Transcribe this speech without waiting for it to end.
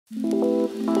So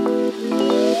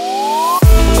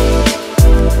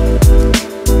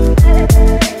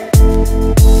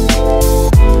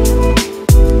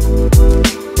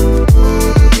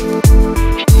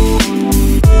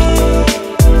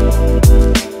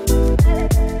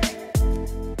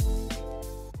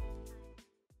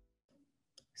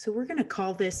we're going to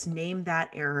call this Name That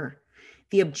Error.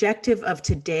 The objective of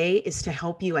today is to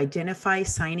help you identify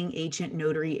signing agent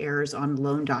notary errors on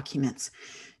loan documents.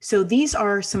 So these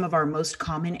are some of our most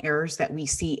common errors that we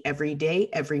see every day,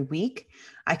 every week.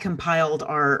 I compiled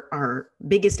our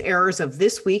biggest errors of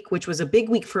this week, which was a big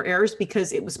week for errors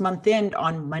because it was month end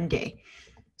on Monday.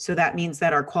 So that means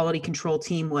that our quality control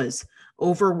team was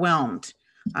overwhelmed.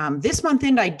 This month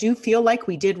end, I do feel like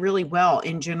we did really well.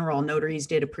 In general, notaries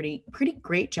did a pretty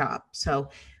great job. So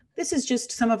this is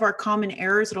just some of our common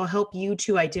errors. It'll help you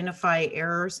to identify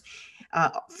errors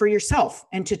for yourself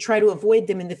and to try to avoid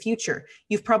them in the future.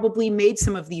 You've probably made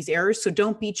some of these errors, so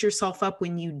don't beat yourself up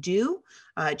when you do.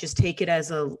 Just take it as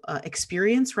a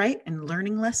experience, right? And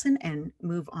learning lesson and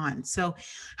move on. So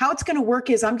how it's going to work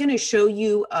is I'm going to show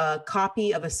you a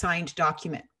copy of a signed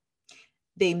document.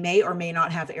 They may or may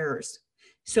not have errors.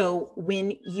 So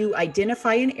when you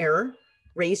identify an error,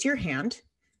 raise your hand,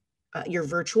 your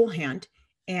virtual hand,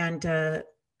 and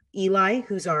Eli,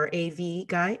 who's our AV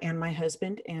guy and my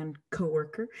husband and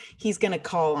coworker, he's going to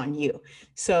call on you.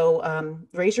 So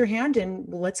raise your hand and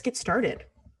let's get started.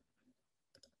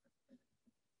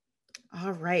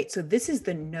 All right, so this is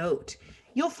the note.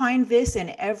 You'll find this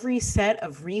in every set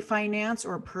of refinance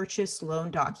or purchase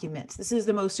loan documents. This is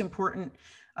the most important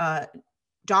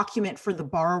document for the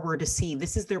borrower to see.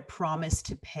 This is their promise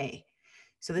to pay.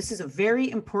 So this is a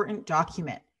very important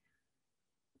document.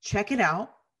 Check it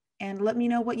out and let me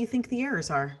know what you think the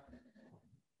errors are.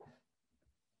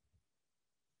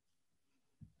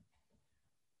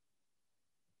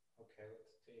 Okay,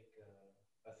 let's take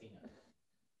Athena.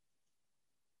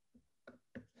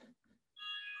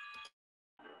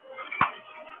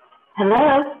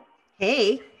 Hello.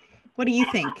 Hey, what do you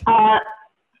think?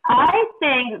 I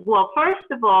think, well,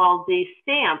 first of all, the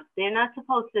stamp, they're not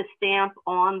supposed to stamp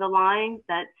on the line.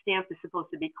 That stamp is supposed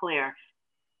to be clear.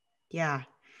 Yeah.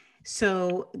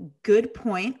 So good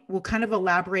point. We'll kind of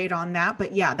elaborate on that,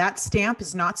 but yeah, that stamp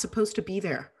is not supposed to be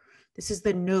there. This is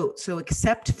the note. So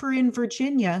except for in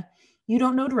Virginia, you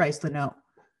don't notarize the note.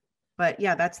 But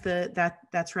yeah, that's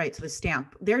right. So the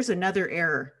stamp. There's another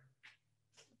error.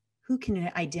 Who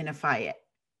can identify it?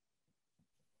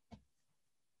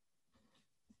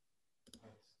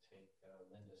 Let's take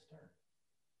Linda Stern.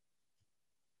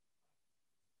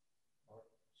 Or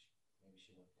maybe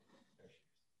she went. There she is.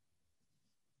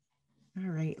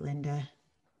 All right, Linda.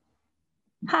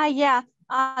 Hi, yeah.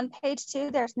 On page 2,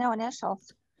 there's no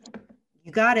initials.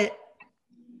 You got it.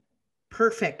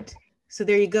 Perfect. So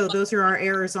there you go. Those are our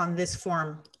errors on this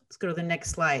form. Let's go to the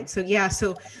next slide. So yeah,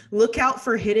 so look out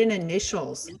for hidden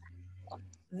initials.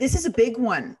 This is a big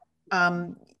one.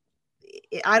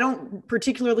 I don't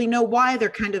particularly know why. They're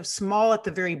kind of small at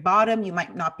the very bottom. You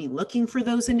might not be looking for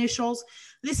those initials.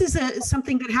 This is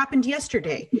something that happened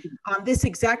yesterday. On this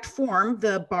exact form,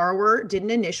 the borrower didn't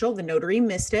initial, the notary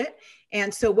missed it.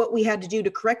 And so what we had to do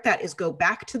to correct that is go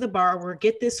back to the borrower,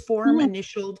 get this form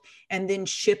initialed, and then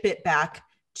ship it back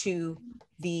to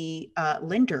the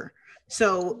lender.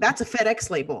 So that's a FedEx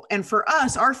label. And for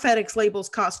us, our FedEx labels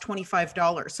cost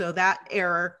 $25. So that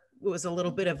error was a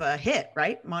little bit of a hit,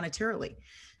 right? Monetarily.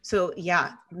 So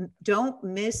yeah, don't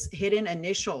miss hidden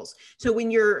initials. So when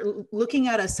you're looking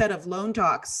at a set of loan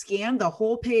docs, scan the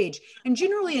whole page, and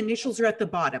generally initials are at the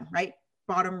bottom, right?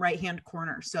 Bottom right-hand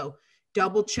corner. So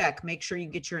double check, make sure you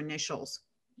get your initials.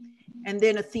 And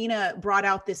then Athena brought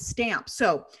out this stamp.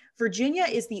 So Virginia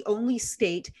is the only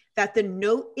state that the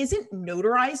note isn't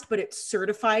notarized, but it's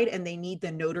certified and they need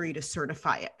the notary to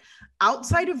certify it.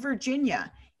 Outside of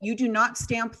Virginia, you do not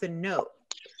stamp the note.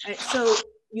 So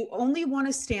you only want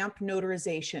to stamp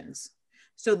notarizations.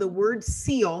 So the word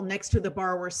seal next to the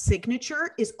borrower's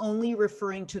signature is only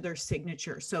referring to their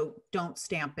signature. So don't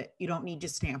stamp it. You don't need to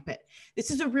stamp it.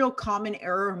 This is a real common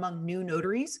error among new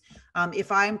notaries.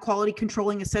 If I'm quality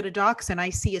controlling a set of docs and I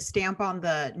see a stamp on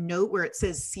the note where it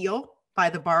says seal by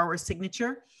the borrower's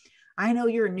signature, I know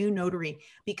you're a new notary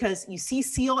because you see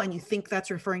seal and you think that's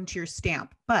referring to your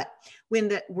stamp. But when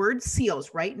the word seal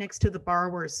is right next to the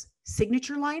borrower's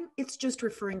signature line, it's just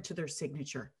referring to their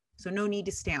signature. So no need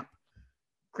to stamp.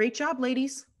 Great job,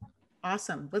 ladies.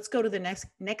 Awesome. Let's go to the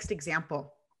next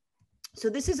example. So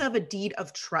this is of a deed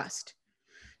of trust.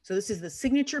 So this is the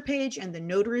signature page and the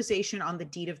notarization on the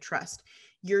deed of trust.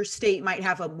 Your state might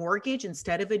have a mortgage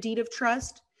instead of a deed of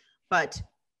trust, but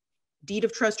deed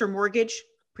of trust or mortgage,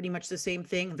 pretty much the same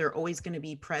thing. They're always going to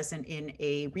be present in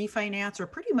a refinance, or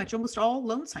pretty much almost all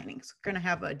loan signings are going to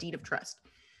have a deed of trust.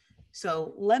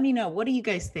 So let me know, what do you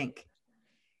guys think?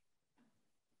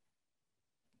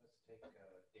 Let's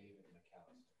take David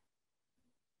McAllister.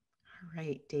 All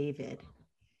right, David.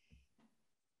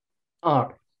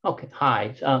 Okay,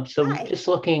 hi. So Hi. just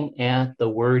looking at the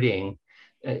wording,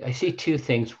 I see two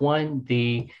things. One,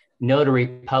 the notary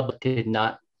public did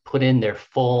not put in their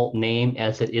full name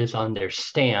as it is on their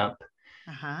stamp.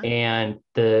 Uh-huh. And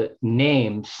the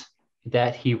names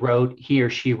that he or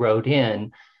she wrote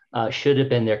in should have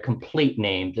been their complete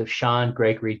names of Sean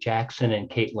Gregory Jackson and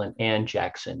Caitlin Ann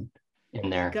Jackson in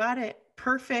there. Got it.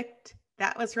 Perfect.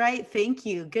 That was right. Thank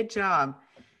you. Good job.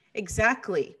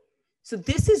 Exactly. So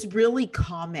this is really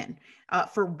common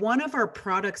for one of our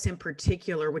products in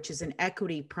particular, which is an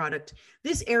equity product.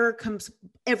 This error comes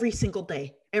every single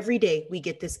day. Every day we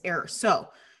get this error. So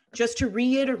just to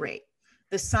reiterate,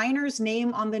 the signer's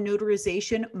name on the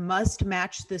notarization must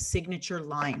match the signature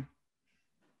line.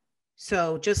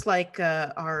 So just like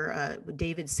our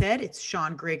David said, it's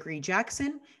Sean Gregory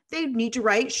Jackson. They need to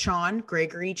write Sean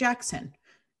Gregory Jackson.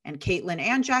 And Caitlin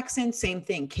Ann Jackson, same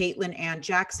thing, Caitlin Ann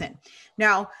Jackson.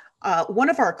 Now, one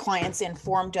of our clients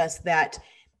informed us that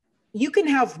you can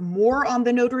have more on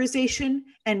the notarization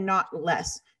and not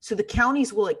less. So the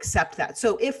counties will accept that.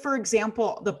 So if, for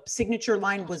example, the signature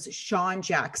line was Sean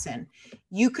Jackson,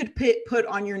 you could put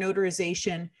on your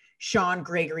notarization Sean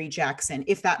Gregory Jackson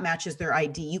if that matches their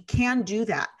ID. You can do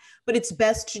that, but it's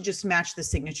best to just match the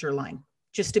signature line,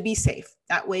 just to be safe.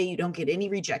 That way you don't get any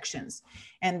rejections.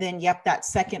 And then, yep, that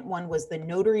second one was the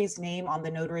notary's name on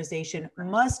the notarization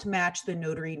must match the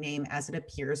notary name as it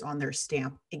appears on their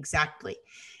stamp. Exactly.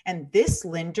 And this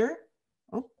lender,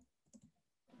 oh,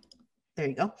 there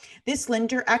you go. This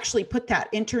lender actually put that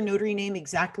enter notary name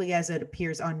exactly as it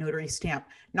appears on notary stamp.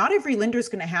 Not every lender is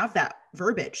going to have that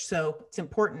verbiage. So it's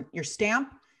important. Your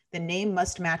stamp, the name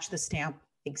must match the stamp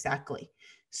exactly.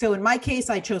 So in my case,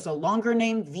 I chose a longer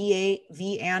name,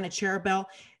 V. Ann Cherubel.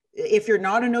 If you're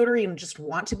not a notary and just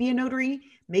want to be a notary,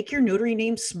 make your notary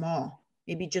name small.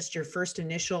 Maybe just your first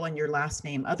initial and your last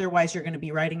name. Otherwise, you're going to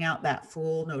be writing out that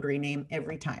full notary name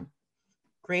every time.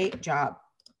 Great job.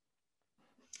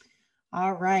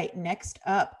 All right, next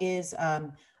up is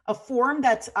a form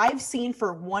that I've seen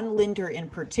for one lender in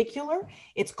particular.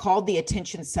 It's called the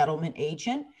Attention Settlement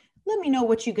Agent. Let me know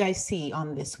what you guys see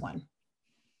on this one.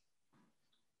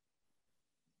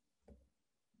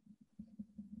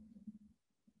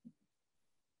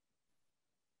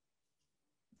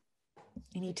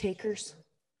 Any takers?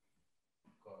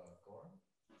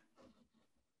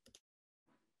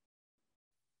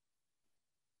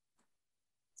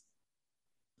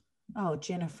 Oh,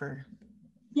 Jennifer.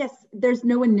 Yes, there's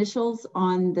no initials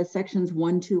on the sections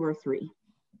 1, 2, or 3.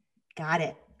 Got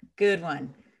it. Good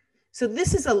one. So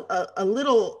this is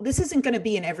this isn't going to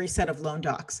be in every set of loan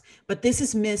docs, but this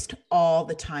is missed all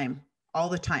the time. All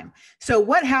the time. So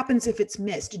what happens if it's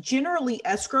missed? Generally,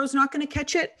 escrow is not going to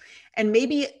catch it, and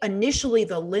maybe initially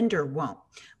the lender won't.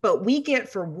 But we get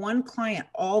for one client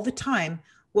all the time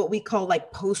what we call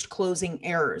like post-closing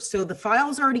errors. So the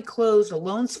file's already closed, the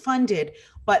loan's funded,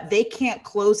 but they can't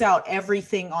close out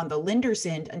everything on the lender's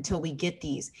end until we get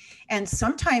these. And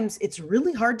sometimes it's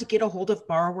really hard to get a hold of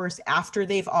borrowers after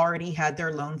they've already had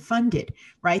their loan funded,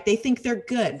 right? They think they're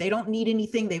good. They don't need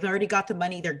anything. They've already got the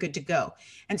money. They're good to go.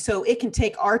 And so it can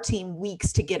take our team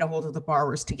weeks to get a hold of the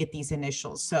borrowers to get these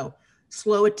initials. So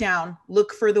slow it down.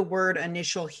 Look for the word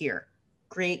initial here.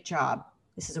 Great job.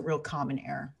 This is a real common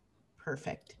error.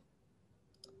 Perfect.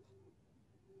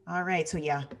 All right. So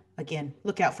yeah, again,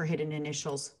 look out for hidden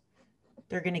initials.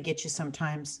 They're going to get you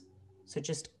sometimes. So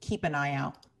just keep an eye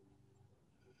out.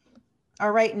 All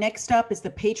right. Next up is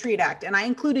the Patriot Act. And I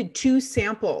included 2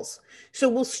 samples. So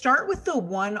we'll start with the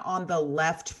one on the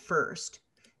left first.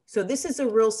 So this is a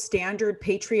real standard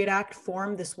Patriot Act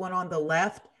form, this one on the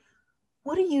left.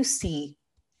 What do you see?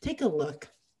 Take a look.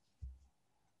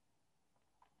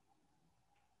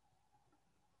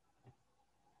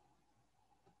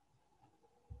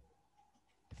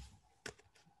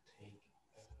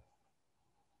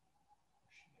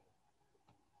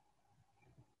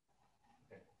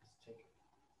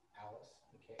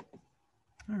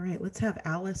 All right, let's have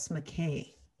Alice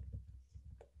McKay.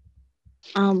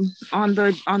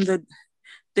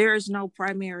 There is no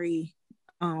primary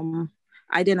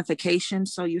identification,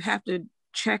 so you have to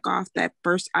check off that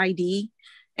first ID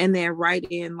and then write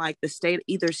in like the state,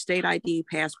 either state ID,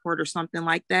 passport, or something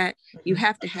like that. You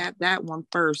have to have that one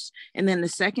first, and then the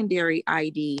secondary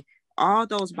ID. All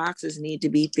those boxes need to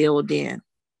be filled in.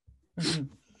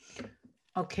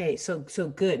 Okay, so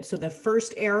good. So the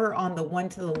first error on the one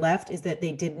to the left is that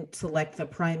they didn't select the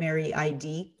primary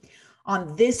ID.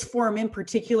 On this form in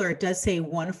particular, it does say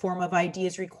one form of ID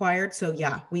is required. So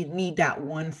yeah, we need that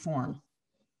one form.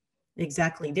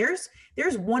 Exactly. There's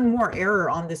one more error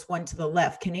on this one to the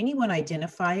left. Can anyone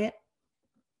identify it?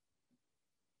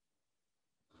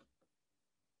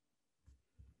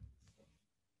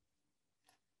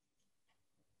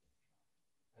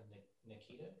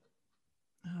 Nikita?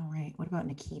 All right. What about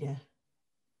Nikita?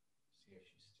 See if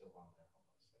she's still on there.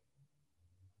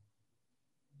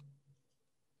 Hold on a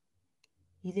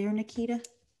second. You there, Nikita?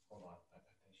 Hold on. I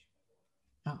think she might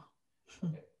be on. Oh.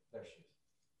 Okay, there she is.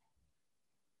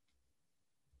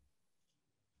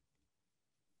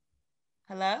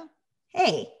 Hello?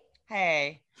 Hey.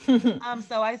 Hey.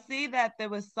 So I see that there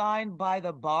was signed by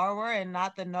the borrower and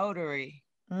not the notary.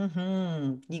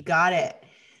 You got it.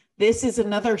 This is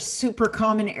another super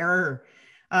common error.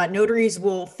 Notaries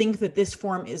will think that this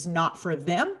form is not for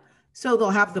them, so they'll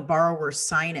have the borrower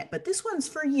sign it. But this one's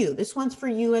for you. This one's for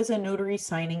you as a notary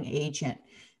signing agent.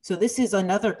 So this is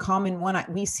another common one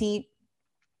we see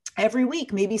every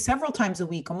week, maybe several times a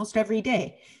week, almost every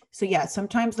day. So yeah,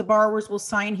 sometimes the borrowers will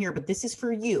sign here, but this is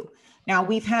for you. Now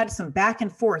we've had some back and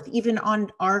forth, even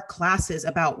on our classes,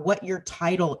 about what your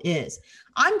title is.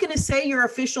 I'm going to say your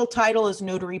official title is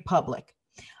Notary Public.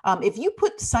 If you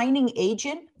put signing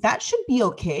agent, that should be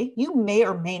okay. You may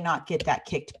or may not get that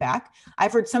kicked back.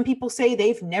 I've heard some people say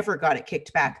they've never got it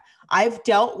kicked back. I've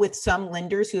dealt with some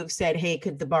lenders who have said, hey,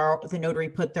 could the notary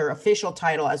put their official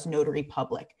title as Notary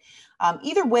Public?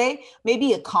 Either way,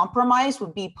 maybe a compromise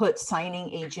would be put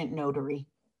signing agent notary.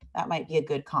 That might be a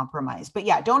good compromise. But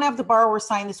yeah, don't have the borrower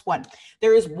sign this one.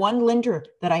 There is one lender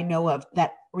that I know of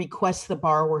that requests the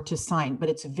borrower to sign, but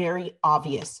it's very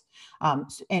obvious.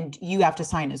 And you have to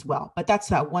sign as well. But that's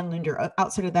that one lender.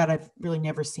 Outside of that, I've really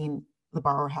never seen the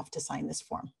borrower have to sign this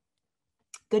form.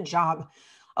 Good job.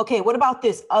 Okay, what about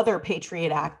this other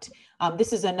Patriot Act?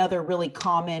 This is another really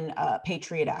common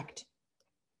Patriot Act.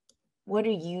 What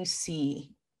do you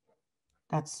see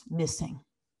that's missing?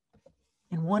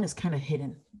 And one is kind of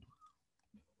hidden.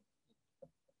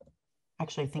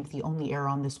 Actually, I think the only error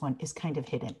on this one is kind of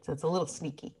hidden, so it's a little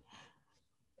sneaky.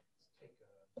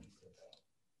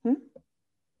 Oh,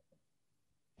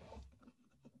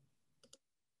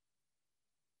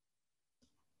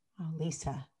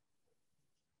 Lisa.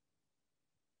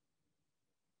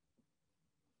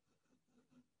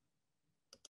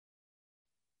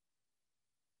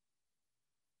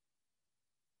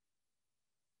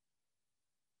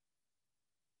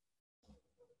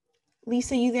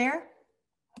 Lisa, you there?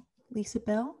 Lisa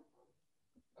Bell?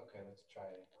 Okay, let's try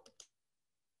it.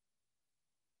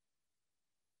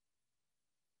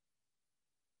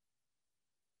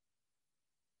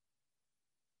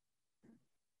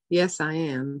 Yes, I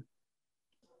am.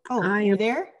 Oh, you're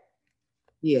there?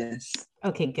 Yes.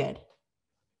 Okay, good.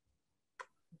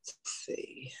 Let's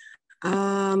see.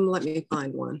 Let me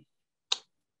find one.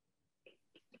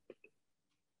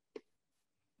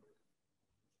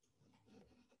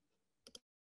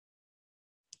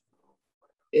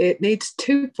 It needs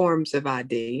two forms of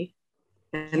ID,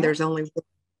 and there's only one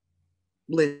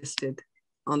listed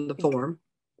on the form.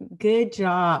 Good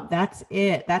job. That's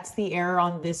it. That's the error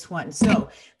on this one. So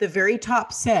the very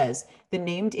top says the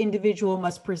named individual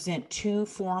must present two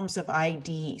forms of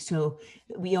ID. So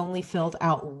we only filled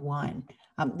out one.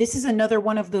 This is another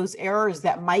one of those errors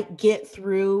that might get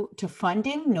through to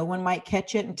funding. No one might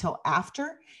catch it until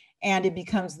after, and it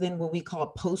becomes then what we call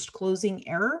a post-closing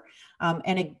error.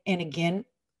 And again,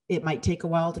 it might take a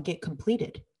while to get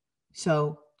completed.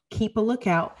 So keep a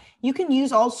lookout. You can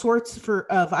use all sorts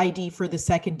of ID for the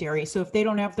secondary. So if they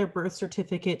don't have their birth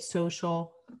certificate,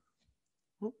 social,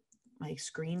 my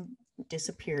screen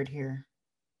disappeared here.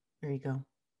 There you go.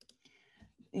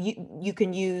 You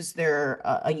can use their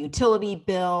a utility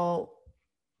bill,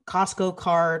 Costco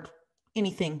card,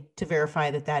 anything to verify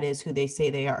that that is who they say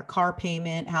they are. Car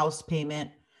payment, house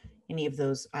payment, any of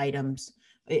those items.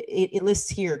 It lists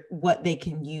here what they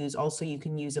can use. Also, you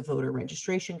can use a voter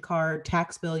registration card,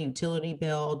 tax bill, utility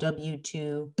bill,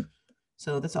 W-2.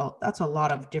 So that's a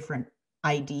lot of different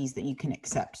IDs that you can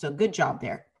accept. So good job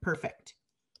there. Perfect.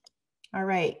 All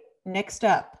right, next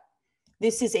up.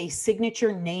 This is a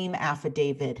signature name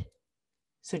affidavit.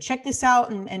 So check this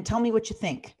out and tell me what you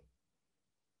think.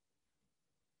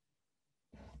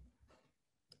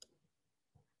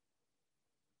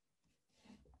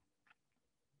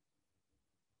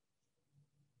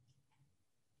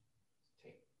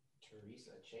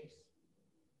 Teresa Chase.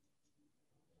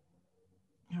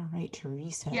 All right,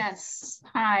 Teresa. Yes.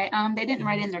 Hi. They didn't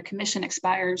write in their commission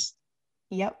expires.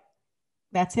 Yep.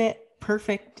 That's it.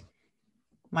 perfect.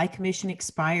 My commission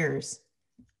expires.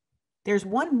 There's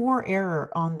one more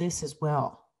error on this as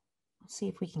well. Let's see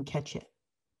if we can catch it.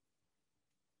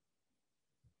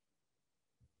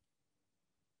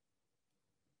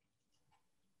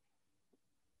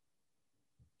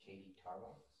 Katie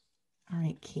Tarbox. All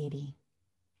right, Katie.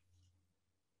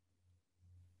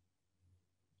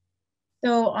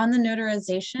 So on the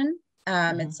notarization,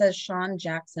 Mhm. it says Sean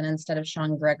Jackson instead of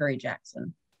Sean Gregory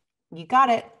Jackson. You got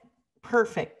it.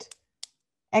 Perfect.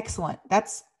 Excellent.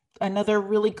 That's another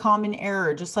really common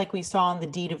error, just like we saw on the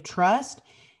deed of trust,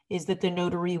 is that the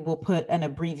notary will put an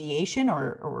abbreviation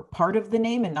or part of the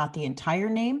name and not the entire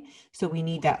name. So we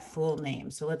need that full name.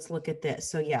 So let's look at this.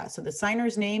 So yeah, so the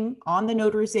signer's name on the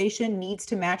notarization needs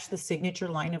to match the signature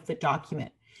line of the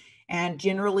document. And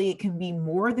generally it can be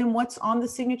more than what's on the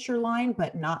signature line,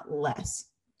 but not less.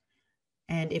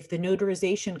 And if the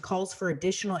notarization calls for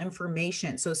additional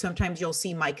information, so sometimes you'll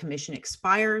see my commission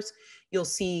expires, you'll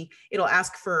see it'll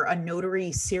ask for a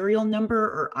notary serial number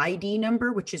or ID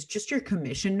number, which is just your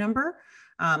commission number.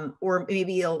 Or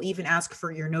maybe it'll even ask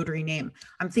for your notary name.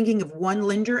 I'm thinking of one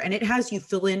lender and it has you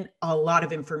fill in a lot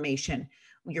of information,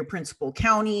 your principal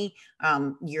county,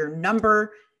 your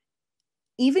number.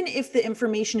 Even if the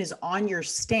information is on your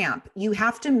stamp, you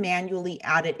have to manually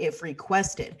add it if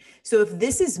requested. So if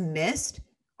this is missed,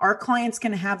 our client's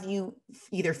going to have you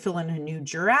either fill in a new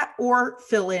jurat or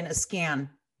fill in a scan,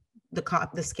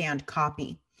 the scanned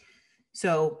copy.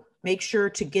 So make sure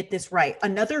to get this right.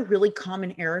 Another really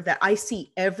common error that I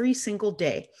see every single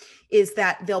day is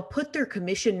that they'll put their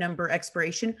commission number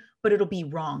expiration, but it'll be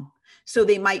wrong. So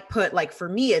they might put, like for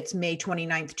me, it's May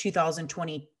 29th,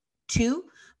 2022.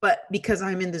 But because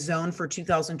I'm in the zone for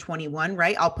 2021,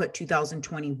 right, I'll put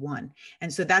 2021.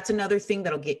 And so that's another thing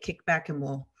that'll get kicked back and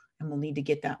we'll need to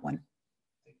get that one.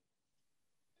 I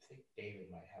think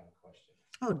David might have a question.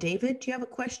 Oh, David, do you have a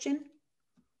question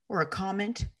or a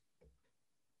comment?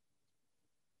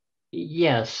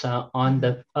 Yes, on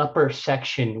the upper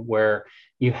section where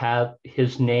you have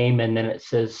his name and then it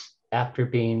says after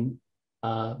being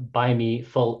by me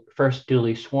first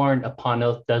duly sworn upon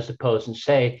oath does oppose and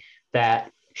say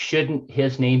that shouldn't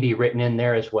his name be written in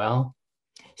there as well?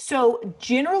 So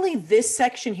generally this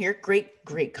section here,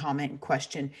 great comment and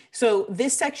question. So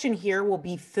this section here will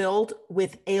be filled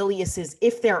with aliases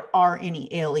if there are any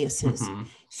aliases. Mm-hmm.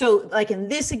 So like in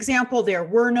this example, there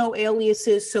were no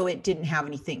aliases, so it didn't have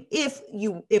anything. If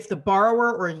the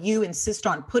borrower or you insist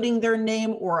on putting their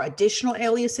name or additional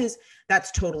aliases,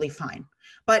 that's totally fine.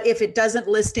 But if it doesn't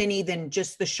list any, then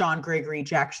just the Sean Gregory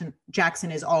Jackson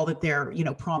is all that they're,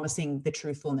 promising the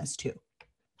truthfulness to.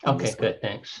 Okay, good,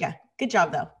 thanks. Yeah, good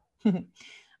job though.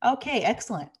 Okay,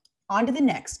 excellent. On to the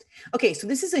next. Okay, so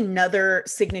this is another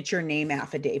signature name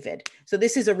affidavit. So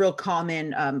this is a real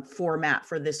common format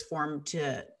for this form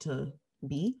to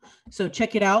be. So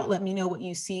check it out. Let me know what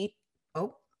you see.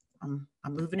 Oh, I'm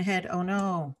moving ahead. Oh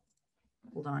no,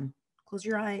 hold on. Close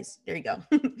your eyes. There you go.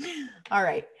 All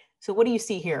right. So what do you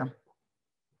see here?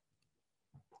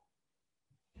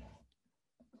 Let's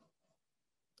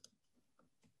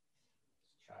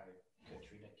try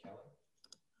Katrina Keller.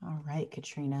 All right,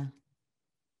 Katrina.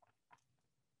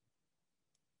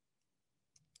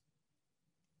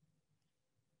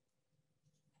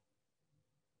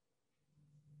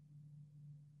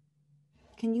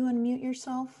 Can you unmute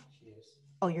yourself? She is.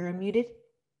 Oh, you're unmuted?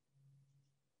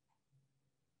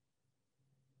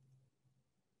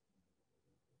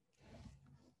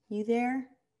 You there?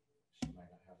 She might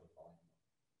not have a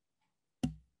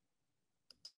volume.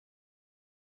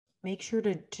 Make sure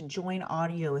to join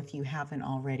audio if you haven't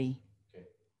already. Okay.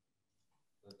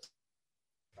 Let's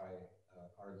try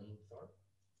Arlene Thorpe.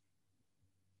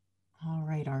 All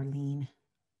right, Arlene.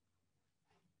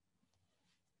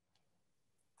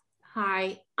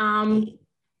 Hi.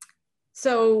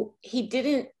 So he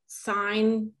didn't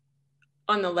sign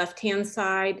on the left-hand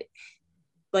side,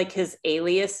 like his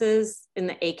aliases in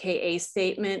the AKA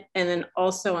statement. And then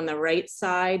also on the right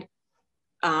side,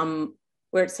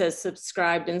 where it says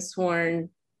subscribed and sworn,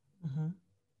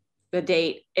 the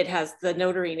date, it has the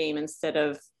notary name instead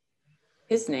of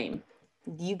his name.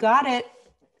 You got it.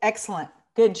 Excellent.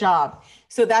 Good job.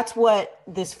 So that's what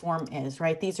this form is,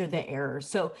 right? These are the errors.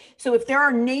 So if there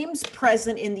are names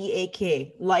present in the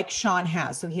AKA, like Sean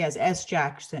has, so he has S.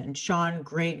 Jackson, Sean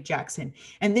Greg Jackson,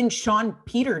 and then Sean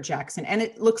Peter Jackson, and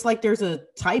it looks like there's a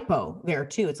typo there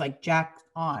too. It's like Jack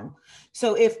on.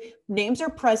 So if names are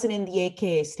present in the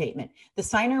AKA statement, the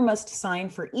signer must sign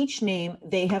for each name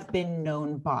they have been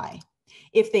known by.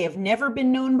 If they have never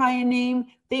been known by a name,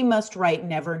 they must write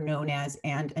never known as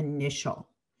and initial.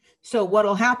 So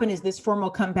what'll happen is this form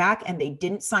will come back and they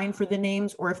didn't sign for the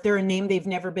names, or if they're a name they've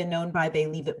never been known by, they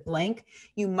leave it blank.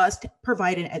 You must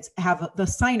provide have the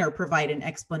signer provide an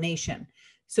explanation.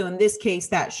 So in this case,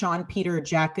 that Sean Peter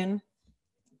Jacken,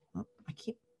 oh,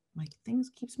 my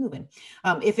things keeps moving.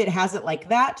 If it has it like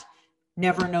that,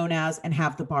 never known as, and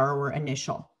have the borrower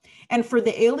initial. And for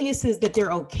the aliases that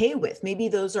they're okay with, maybe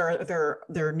those are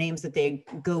their names that they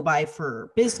go by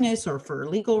for business or for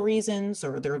legal reasons,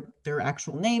 or their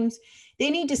actual names, they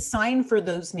need to sign for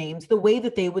those names the way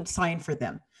that they would sign for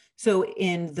them. So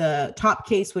in the top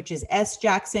case, which is S.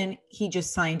 Jackson, he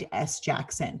just signed S.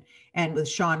 Jackson. And with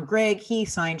Sean Gregg, he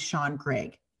signed Sean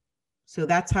Gregg. So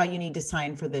that's how you need to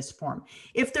sign for this form.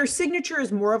 If their signature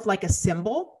is more of like a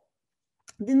symbol,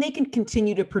 then they can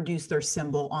continue to produce their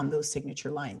symbol on those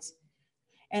signature lines.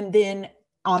 And then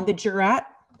on the jurat,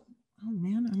 oh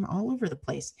man, I'm all over the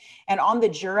place. And on the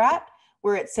jurat,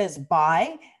 where it says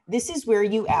by, this is where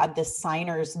you add the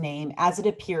signer's name as it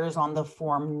appears on the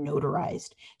form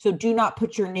notarized. So do not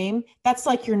put your name. That's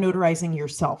like you're notarizing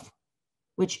yourself,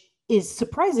 which is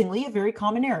surprisingly a very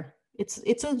common error.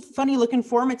 It's a funny looking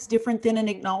form. It's different than an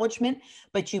acknowledgement,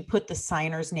 but you put the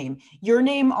signer's name. Your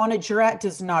name on a jurat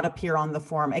does not appear on the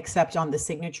form except on the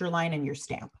signature line and your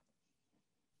stamp.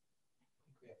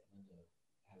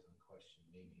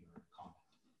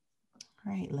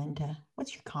 All right, Linda,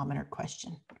 what's your comment or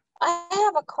question? I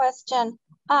have a question.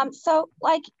 So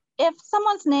like if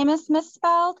someone's name is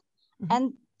misspelled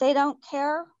and they don't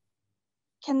care,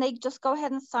 can they just go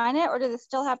ahead and sign it, or do they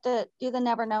still have to do the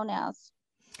never known as?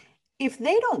 If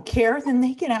they don't care, then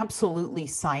they can absolutely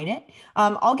sign it.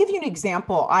 I'll give you an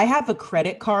example. I have a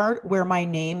credit card where my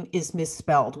name is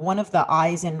misspelled. One of the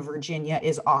I's in Virginia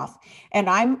is off, and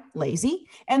I'm lazy.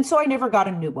 And so I never got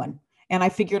a new one. And I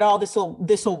figured, oh, this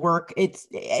will work.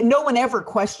 No one ever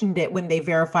questioned it when they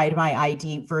verified my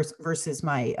ID versus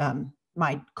my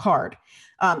my card.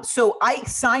 So I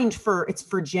signed for, it's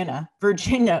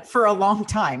Virginia for a long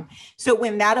time. So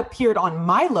when that appeared on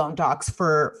my loan docs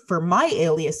for my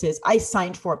aliases, I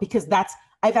signed for it because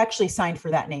I've actually signed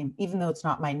for that name, even though it's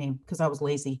not my name, because I was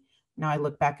lazy. Now I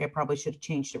look back, I probably should have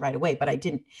changed it right away, but I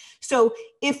didn't. So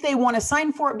if they want to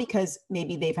sign for it because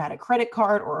maybe they've had a credit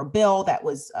card or a bill that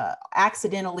was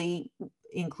accidentally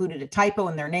included a typo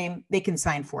in their name, they can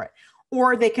sign for it.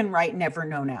 Or they can write never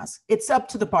known as. It's up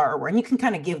to the borrower, and you can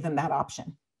kind of give them that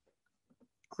option.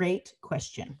 Great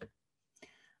question.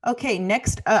 Okay,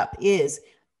 next up is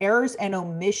errors and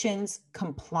omissions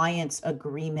compliance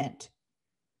agreement.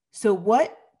 So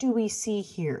what do we see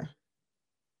here?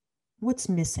 What's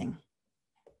missing?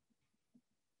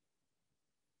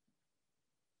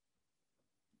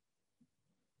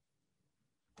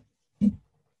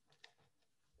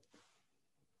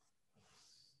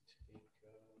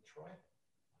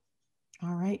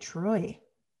 All right, Troy.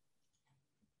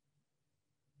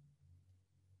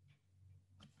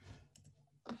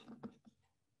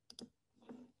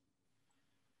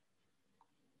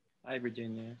 Hi,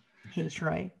 Virginia. Hey,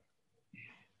 Troy.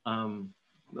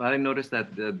 I noticed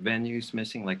that the venue is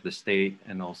missing, like the state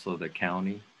and also the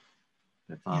county.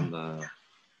 That's on the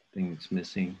thing that's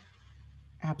missing.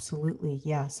 Absolutely,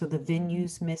 yeah. So the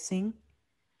venue's missing.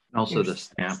 Also the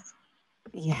stamp.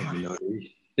 Yeah.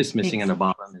 It's missing on the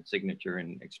bottom, and signature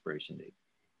and expiration date.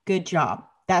 Good job.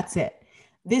 That's it.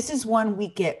 This is one we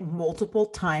get multiple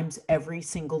times every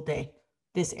single day,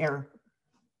 this error.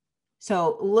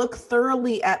 So look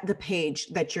thoroughly at the page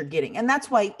that you're getting. And that's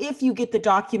why if you get the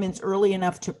documents early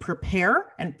enough to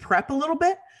prepare and prep a little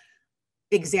bit,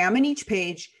 examine each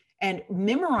page and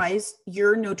memorize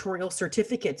your notarial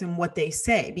certificates and what they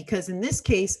say, because in this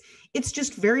case, it's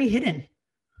just very hidden.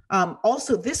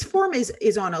 Also, this form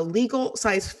is on a legal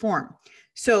size form.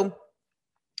 So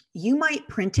you might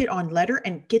print it on letter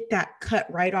and get that cut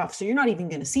right off. So you're not even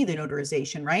going to see the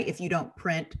notarization, right? If you don't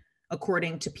print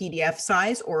according to PDF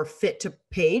size or fit to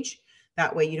page,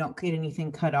 that way you don't get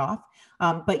anything cut off.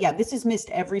 But yeah, this is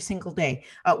missed every single day.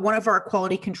 One of our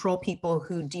quality control people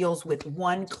who deals with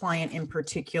one client in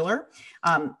particular,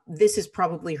 this is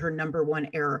probably her #1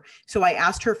 error. So I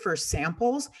asked her for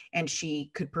samples and she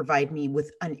could provide me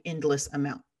with an endless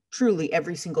amount. Truly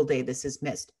every single day this is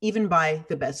missed, even by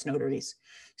the best notaries.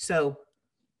 So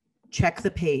check the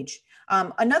page.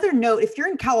 Another note, if you're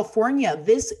in California,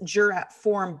 this jurat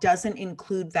form doesn't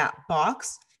include that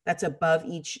box that's above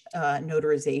each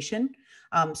notarization.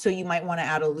 So you might want to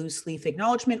add a loose leaf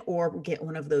acknowledgement or get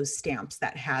one of those stamps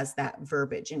that has that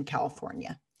verbiage in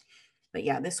California. But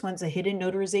yeah, this one's a hidden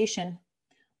notarization.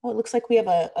 Oh, it looks like we have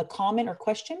a comment or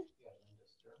question.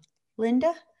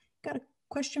 Linda, got a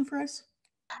question for us?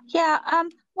 Yeah,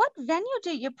 what venue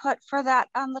do you put for that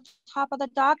on the top of the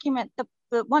document?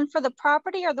 The one for the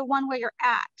property or the one where you're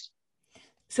at?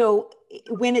 So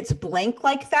when it's blank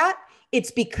like that,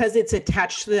 it's because it's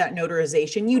attached to that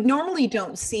notarization. You normally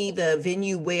don't see the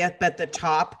venue way up at the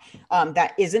top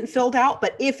that isn't filled out,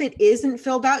 but if it isn't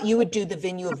filled out, you would do the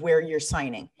venue of where you're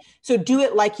signing. So do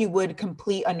it like you would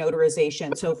complete a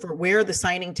notarization. So for where the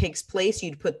signing takes place,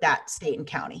 you'd put that state and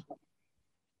county.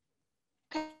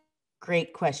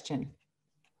 Great question.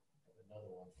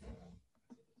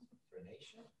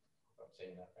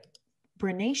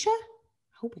 Bernacia?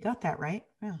 I hope we got that right.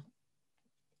 Yeah.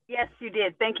 Yes, you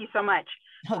did. Thank you so much.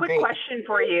 Oh, quick great. question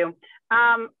for you.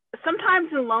 Sometimes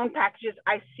in loan packages,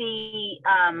 I see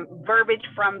verbiage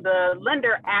from the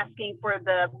lender asking for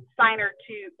the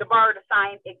borrower to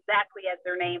sign exactly as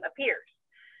their name appears.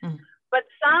 Mm. But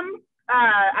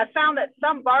I found that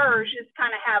some borrowers just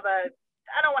kind of have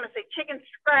I don't want to say chicken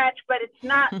scratch, but it's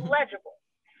not legible.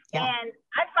 Yeah. And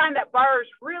I find that borrowers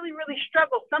really, really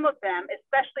struggle, some of them,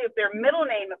 especially if their middle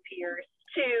name appears,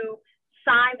 to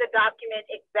sign the document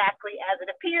exactly as it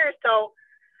appears. So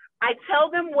I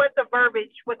tell them what the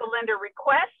lender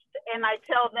requests, and I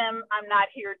tell them I'm not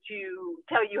here to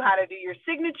tell you how to do your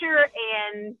signature,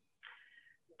 and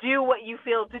do what you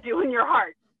feel to do in your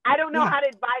heart. I don't know how to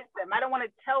advise them. I don't want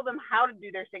to tell them how to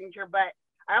do their signature, but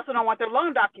I also don't want their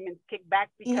loan documents kicked back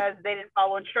because they didn't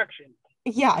follow instructions.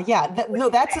 Yeah.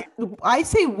 I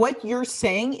say what you're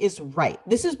saying is right.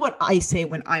 This is what I say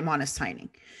when I'm on a signing.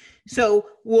 So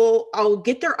I'll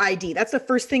get their ID. That's the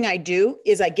first thing I do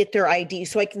is I get their ID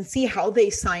so I can see how they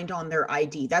signed on their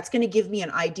ID. That's going to give me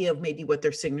an idea of maybe what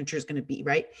their signature is going to be,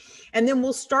 right? And then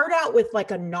we'll start out with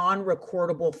like a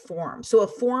non-recordable form. So a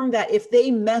form that if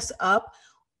they mess up,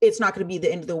 it's not going to be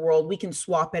the end of the world. We can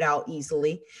swap it out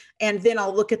easily. And then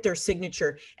I'll look at their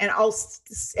signature and I'll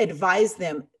advise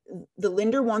them. The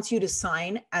lender wants you to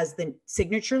sign as the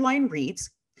signature line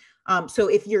reads. So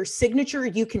if your signature,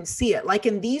 you can see it. Like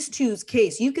in these two's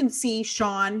case, you can see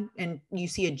Sean and you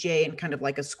see a J and kind of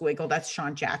like a squiggle. That's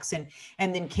Sean Jackson.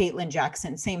 And then Caitlin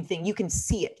Jackson, same thing. You can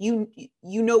see it. You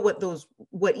know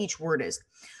what each word is.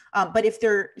 But if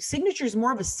their signature is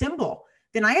more of a symbol,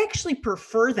 then I actually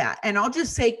prefer that. And I'll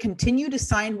just say, continue to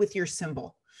sign with your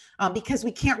symbol. Because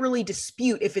we can't really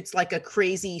dispute if it's like a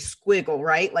crazy squiggle,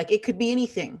 right? Like it could be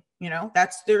anything,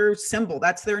 that's their symbol,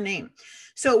 that's their name.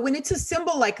 So when it's a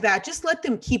symbol like that, just let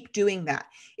them keep doing that.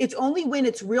 It's only when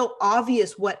it's real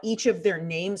obvious what each of their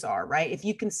names are, right? If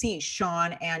you can see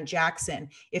Sean and Jackson,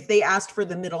 if they asked for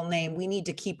the middle name, we need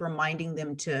to keep reminding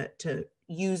them to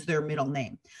use their middle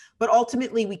name. But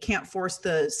ultimately, we can't force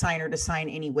the signer to sign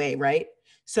anyway, right?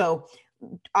 So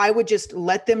I would just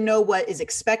let them know what is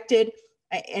expected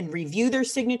and review their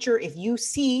signature. If you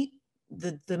see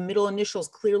the middle initials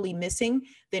clearly missing,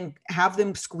 then have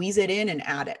them squeeze it in and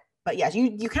add it. But yeah,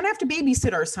 you kind of have to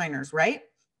babysit our signers, right?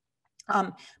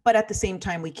 But at the same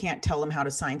time, we can't tell them how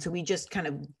to sign. So we just kind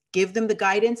of give them the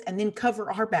guidance and then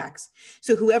cover our backs.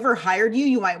 So whoever hired you,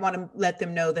 you might want to let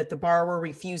them know that the borrower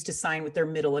refused to sign with their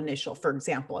middle initial, for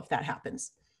example, if that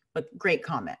happens. But great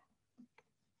comment.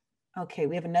 Okay,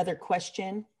 we have another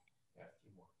question.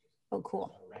 Oh,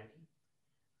 cool.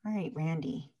 All right,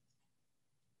 Randy.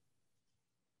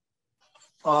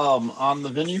 On the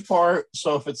venue part,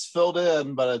 so if it's filled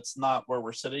in, but it's not where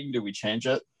we're sitting, do we change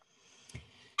it?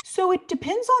 So it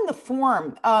depends on the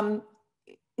form.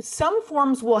 Some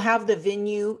forms will have the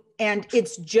venue and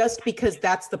it's just because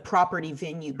that's the property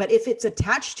venue. But if it's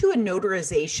attached to a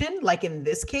notarization, like in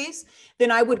this case,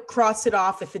 then I would cross it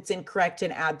off if it's incorrect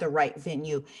and add the right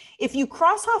venue. If you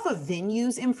cross off a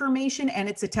venue's information and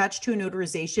it's attached to a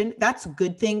notarization, that's a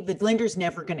good thing. The lender's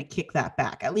never going to kick that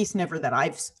back, at least never that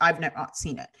I've not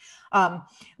seen it.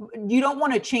 You don't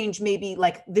want to change, maybe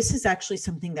like this is actually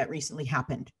something that recently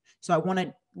happened. So I want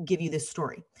to give you this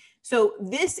story. So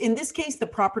in this case, the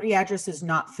property address is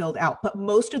not filled out, but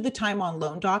most of the time on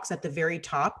loan docs at the very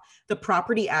top, the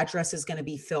property address is going to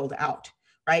be filled out,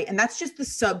 right? And that's just the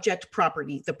subject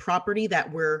property, the property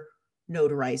that we're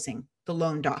notarizing, the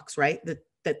loan docs, right?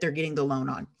 That they're getting the loan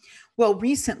on. Well,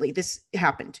 recently this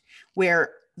happened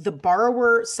where the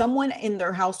borrower, someone in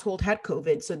their household had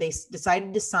COVID. So they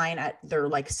decided to sign at their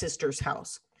sister's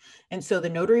house. And so the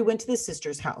notary went to the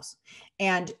sister's house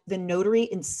and the notary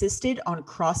insisted on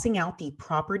crossing out the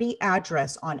property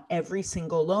address on every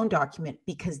single loan document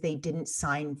because they didn't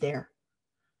sign there.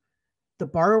 The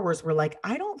borrowers were like,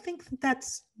 I don't think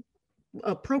that's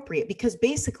appropriate because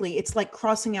basically it's like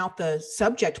crossing out the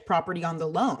subject property on the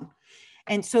loan.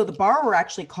 And so the borrower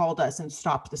actually called us and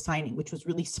stopped the signing, which was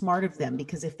really smart of them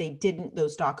because if they didn't,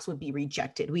 those docs would be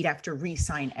rejected. We'd have to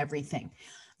re-sign everything.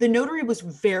 The notary was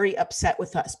very upset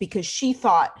with us because she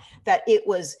thought that it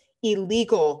was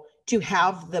illegal to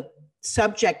have the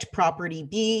subject property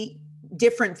be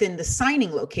different than the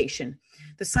signing location?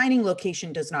 The signing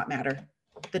location does not matter.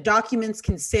 The documents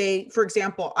can say, for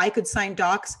example, I could sign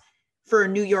docs for a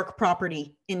New York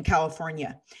property in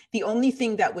California. The only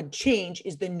thing that would change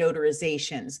is the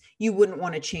notarizations. You wouldn't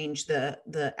want to change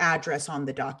the address on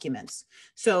the documents.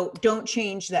 So don't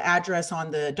change the address on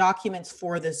the documents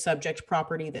for the subject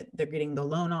property that they're getting the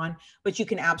loan on, but you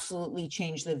can absolutely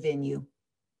change the venue.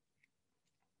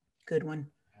 Good one.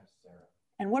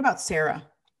 And what about Sarah?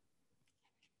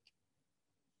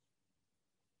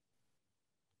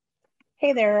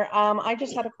 Hey there. I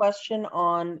just had a question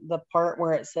on the part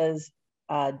where it says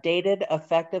dated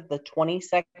effective the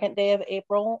 22nd day of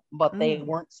April, but they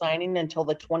weren't signing until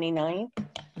the 29th.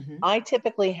 I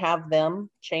typically have them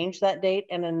change that date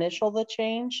and initial the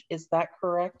change. Is that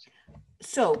correct?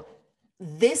 So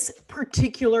this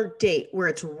particular date where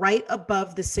it's right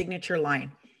above the signature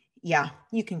line, yeah,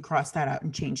 you can cross that out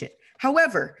and change it.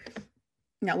 However,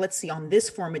 now let's see, on this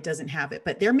form, it doesn't have it,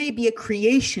 but there may be a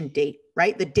creation date,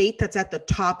 right? The date that's at the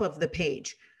top of the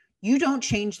page. You don't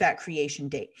change that creation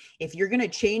date. If you're going to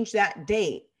change that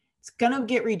date, it's going to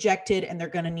get rejected and they're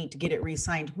going to need to get it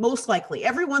re-signed. Most likely.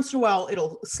 Every once in a while,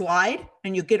 it'll slide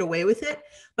and you get away with it,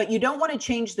 but you don't want to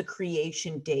change the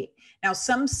creation date. Now,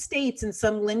 some states and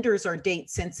some lenders are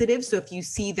date sensitive. So if you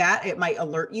see that, it might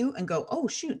alert you and go, oh,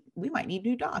 shoot, we might need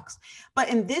new docs. But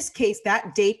in this case,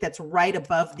 that date that's right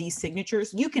above these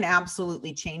signatures, you can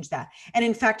absolutely change that. And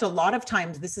in fact, a lot of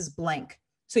times this is blank.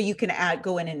 So you can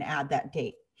go in and add that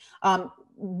date.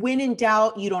 When in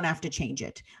doubt, you don't have to change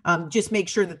it. Just make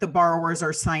sure that the borrowers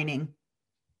are signing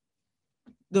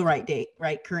the right date,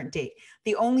 right? Current date.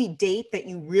 The only date that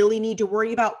you really need to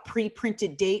worry about,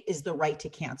 pre-printed date, is the right to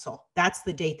cancel. That's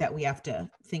the date that we have to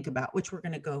think about, which we're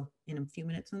going to go in a few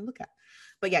minutes and look at.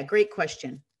 But yeah, great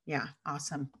question. Yeah,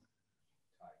 awesome.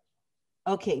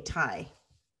 Okay, Ty.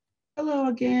 Hello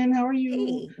again. How are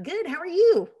you? Hey, good. How are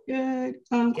you? Good.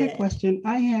 Quick question.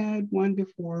 I had one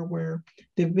before where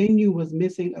the venue was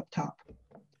missing up top.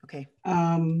 Okay.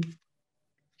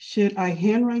 Should I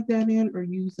handwrite that in or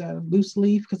use a loose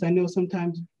leaf? Because I know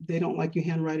sometimes they don't like you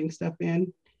handwriting stuff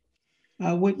in.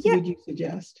 What would you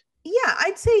suggest? Yeah,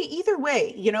 I'd say either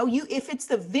way. You know, if it's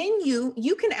the venue,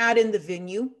 you can add in the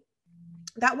venue.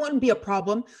 That wouldn't be a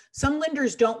problem. Some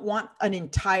lenders don't want an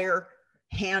entire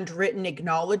handwritten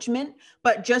acknowledgement,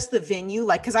 but just the venue,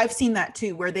 like, because I've seen that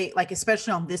too, where they, like,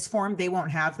 especially on this form, they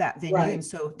won't have that venue, right, and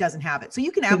so it doesn't have it. So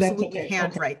you can absolutely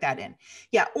handwrite that in.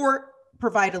 Yeah, or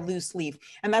provide a loose leaf.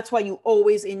 And that's why you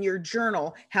always in your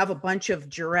journal have a bunch of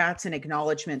jurats and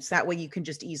acknowledgements. That way you can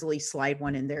just easily slide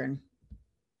one in there and,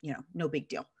 you know, no big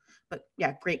deal. But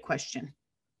yeah, great question.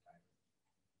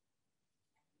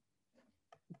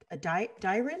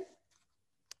 Dyron?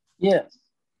 Yes.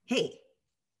 Hey.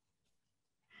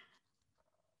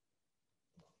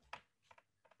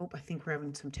 Oh, I think we're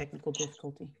having some technical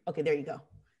difficulty. Okay, there you go.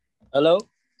 Hello.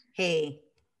 Hey.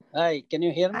 Hi, can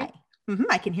you hear me? Hi.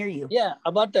 I can hear you. Yeah,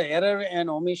 about the error and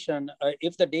omission,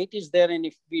 if the date is there and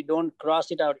if we don't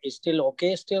cross it out, is still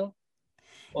okay still?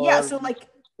 Or... Yeah, so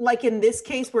like in this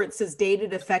case where it says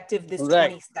dated effective this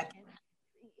 22nd,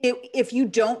 if you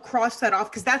don't cross that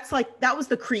off, because that was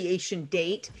the creation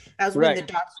date, that was when the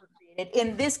docs were created.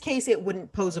 In this case, it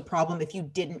wouldn't pose a problem if you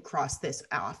didn't cross this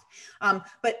off.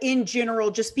 But in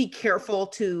general, just be careful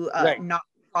to not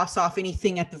cross off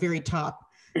anything at the very top,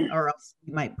 or else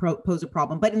you might pose a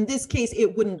problem. But in this case,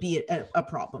 it wouldn't be a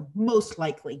problem, most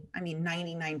likely. I mean,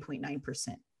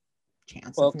 99.9%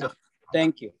 chance. Okay,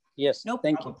 thank you. Yes, no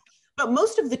thank problem. you. But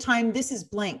most of the time, this is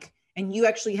blank, and you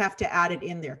actually have to add it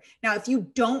in there. Now, if you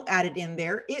don't add it in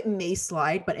there, it may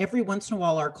slide, but every once in a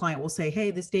while, our client will say,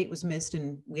 hey, this date was missed,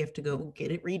 and we have to go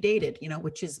get it redated, you know,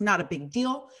 which is not a big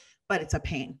deal, but it's a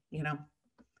pain, you know.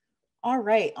 All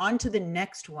right, on to the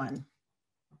next one.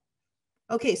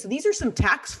 Okay, so these are some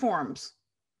tax forms.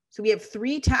 So we have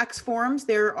 3 tax forms.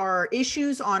 There are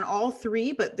issues on all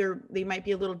 3, but they might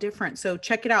be a little different. So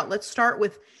check it out. Let's start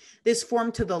with this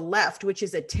form to the left, which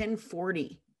is a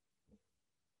 1040.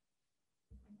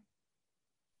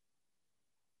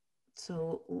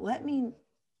 So let me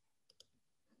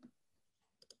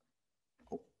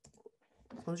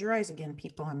close your eyes again,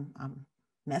 people. I'm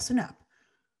messing up.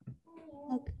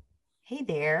 Okay. Hey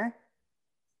there.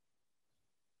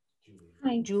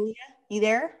 Hi. Julia, you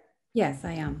there? Yes,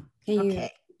 I am. Can you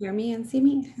hear me and see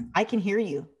me? I can hear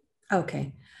you.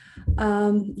 Okay.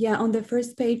 Yeah, on the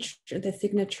first page, the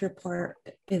signature part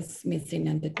is missing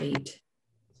and the date.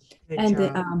 Good and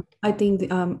job. I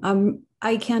think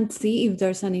I can't see if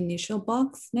there's an initial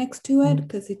box next to it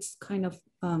because it's kind of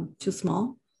too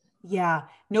small. Yeah,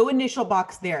 no initial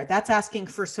box there. That's asking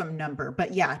for some number,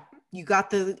 but yeah, You got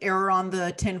the error on the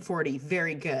 1040.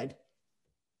 Very good.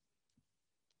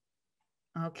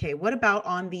 Okay, what about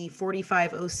on the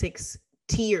 4506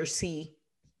 T or C?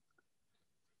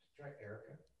 Try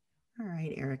Erica. All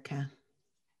right, Erica.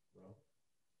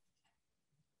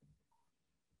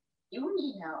 You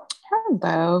need help.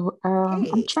 Hello.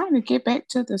 I'm trying to get back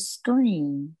to the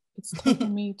screen. It's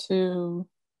taking me to.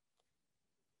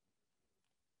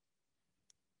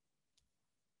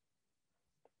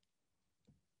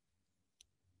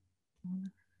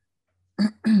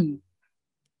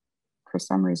 For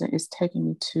some reason, it's taking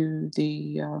me to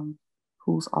the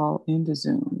who's all in the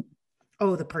Zoom.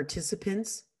 Oh, the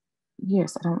participants?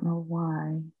 Yes, I don't know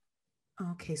why.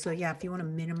 Okay, so yeah, if you want to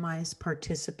minimize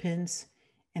participants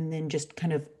and then just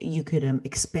kind of, you could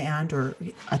expand or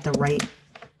at the right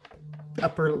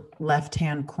upper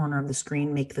left-hand corner of the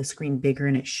screen, make the screen bigger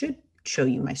and it should show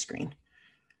you my screen.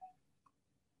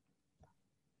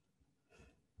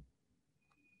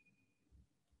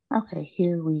 Okay,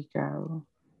 here we go.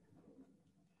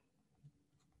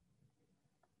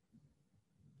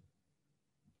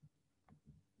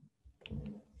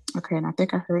 Okay, and I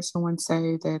think I heard someone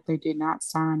say that they did not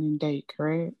sign in date,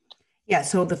 correct? Yeah,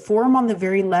 so the form on the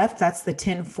very left, that's the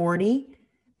 1040.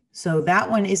 So that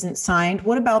one isn't signed.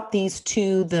 What about these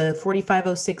two, the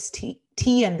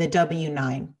 4506T and the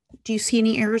W9? Do you see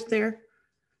any errors there?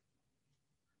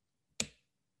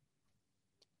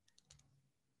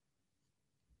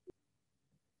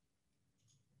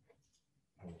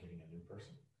 Are we getting a new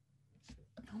person?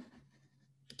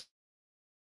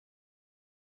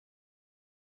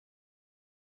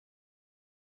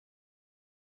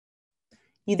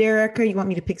 You there, Erica? You want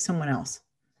me to pick someone else?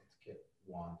 Let's get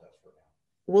Wanda for now.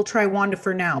 We'll try Wanda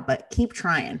for now, but keep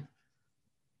trying.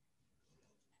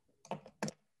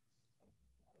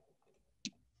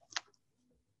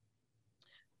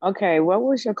 Okay, what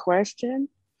was your question?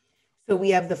 So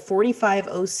we have the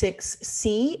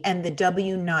 4506C and the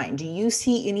W9. Do you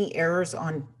see any errors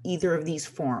on either of these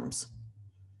forms?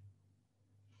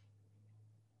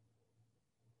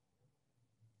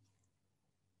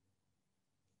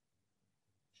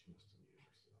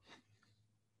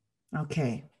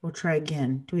 Okay, we'll try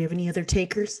again. Do we have any other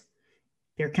takers?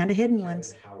 They're kind of hidden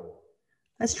ones.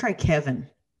 Let's try Kevin.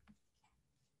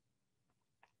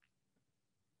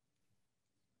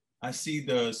 I see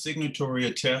the signatory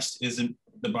attest isn't,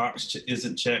 the box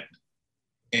isn't checked,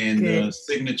 and Good. the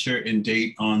signature and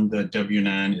date on the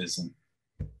W9 isn't.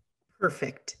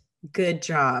 Perfect. Good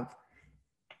job.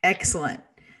 Excellent.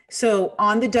 So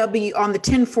on the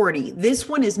 1040, this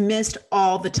one is missed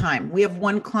all the time. We have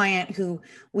one client who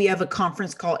we have a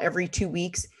conference call every 2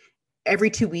 weeks,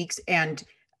 and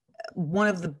one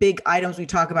of the big items we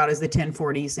talk about is the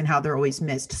 1040s and how they're always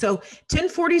missed. So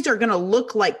 1040s are going to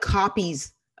look like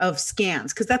copies of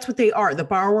scans because that's what they are. The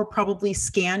borrower probably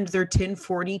scanned their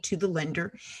 1040 to the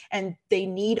lender and they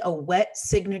need a wet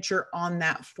signature on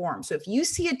that form. So if you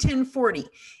see a 1040,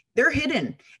 they're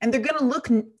hidden and they're going to look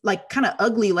like kind of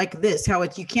ugly like this, how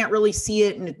you can't really see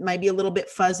it and it might be a little bit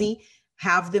fuzzy.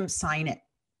 Have them sign it.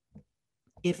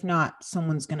 If not,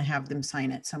 someone's going to have them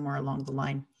sign it somewhere along the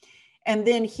line. And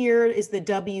then here is the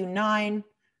W9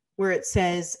 where it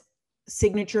says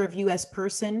signature of US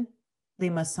person. They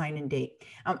must sign in date.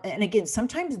 And again,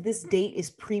 sometimes this date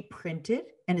is pre-printed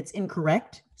and it's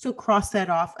incorrect. So cross that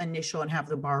off, initial, and have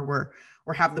the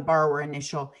borrower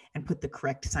initial and put the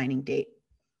correct signing date.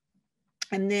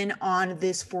 And then on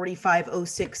this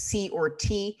 4506C or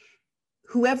T,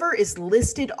 whoever is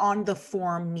listed on the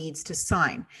form needs to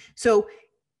sign. So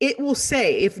it will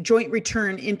say if joint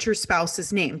return enter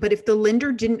spouse's name, but if the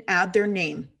lender didn't add their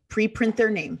name, pre-print their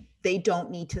name, they don't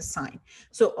need to sign.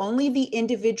 So only the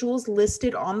individuals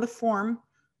listed on the form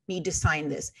need to sign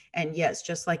this. And yes,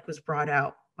 just like was brought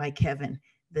out by Kevin,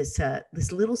 this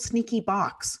little sneaky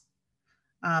box.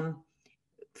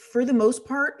 For the most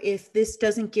part, if this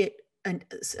doesn't get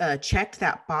checked,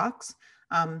 that box,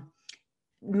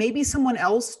 maybe someone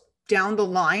else down the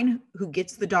line who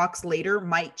gets the docs later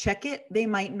might check it. They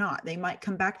might not. They might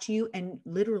come back to you and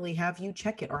literally have you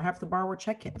check it or have the borrower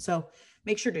check it. So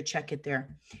make sure to check it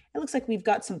there. It looks like we've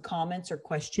got some comments or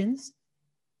questions.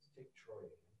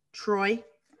 Troy,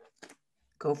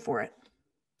 go for it.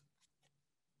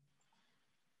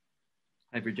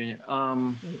 Hi, Virginia.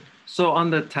 So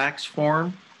on the tax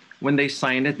form, when they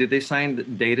sign it, did they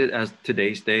sign dated as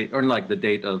today's date or like the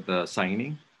date of the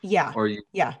signing? Yeah. Or you?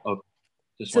 Yeah. Okay.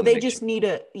 So they just need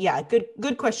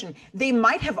good question. They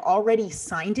might have already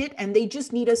signed it and they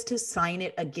just need us to sign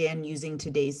it again using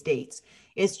today's dates.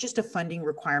 It's just a funding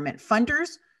requirement.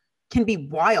 Funders can be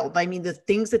wild. I mean, the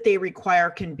things that they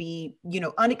require can be,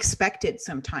 unexpected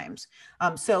sometimes.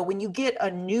 So when you get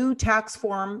a new tax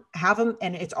form, have them,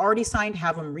 and it's already signed,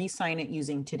 have them re-sign it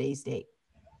using today's date.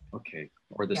 Okay.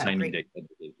 Or the Yeah, signing great. date.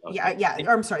 Okay. Yeah.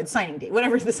 Or I'm sorry, the signing date,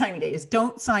 whatever the signing date is.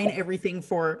 Don't sign everything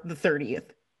for the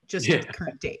 30th, just the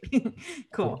current date.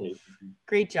 Cool. Okay.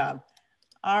 Great job.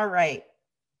 All right.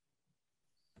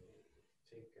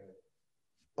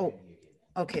 Oh,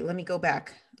 okay. Let me go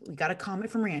back. We got a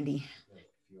comment from Randy.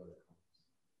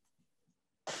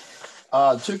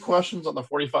 2 questions on the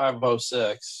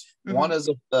 4506. Mhm. One is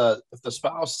if the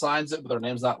spouse signs it but their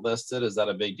name's not listed, is that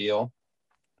a big deal?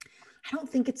 I don't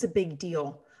think it's a big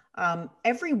deal.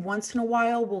 Every once in a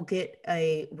while, we'll get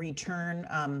a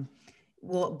return.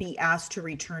 We'll be asked to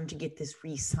return to get this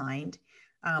re-signed.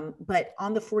 But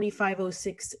on the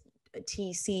 4506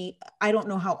 TC, I don't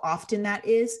know how often that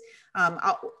is.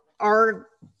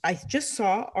 I just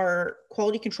saw our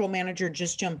quality control manager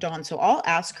just jumped on. So I'll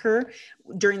ask her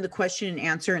during the question and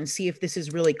answer and see if this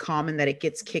is really common that it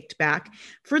gets kicked back.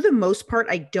 For the most part,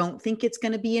 I don't think it's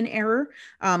going to be an error,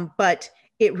 but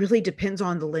it really depends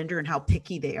on the lender and how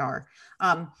picky they are.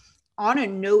 On a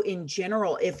note in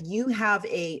general, if you have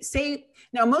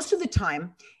now most of the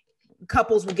time,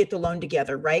 couples will get the loan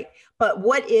together, right? But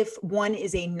what if one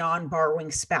is a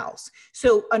non-borrowing spouse?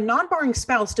 So a non-borrowing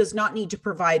spouse does not need to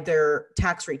provide their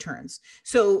tax returns.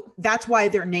 So that's why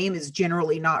their name is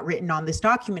generally not written on this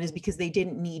document, is because they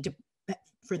didn't need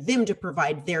for them to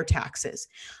provide their taxes.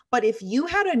 But if you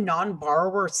had a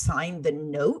non-borrower sign the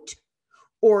note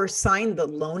or sign the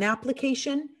loan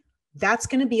application, that's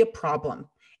going to be a problem.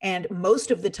 And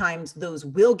most of the times those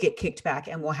will get kicked back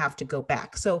and will have to go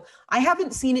back. So I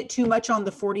haven't seen it too much on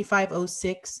the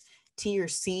 4506 T or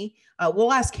C.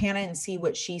 We'll ask Hannah and see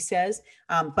what she says,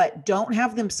 but don't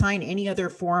have them sign any other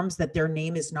forms that their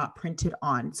name is not printed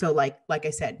on. So like I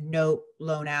said, note,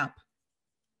 loan app,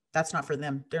 that's not for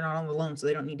them. They're not on the loan, so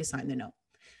they don't need to sign the note.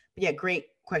 But yeah, great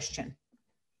question.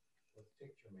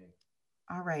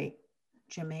 All right,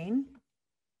 Jermaine.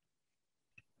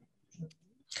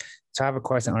 So I have a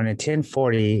question on the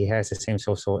 1040. It has the same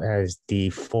social as the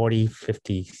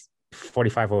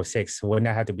 4506. Wouldn't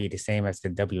that have to be the same as the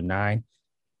W9?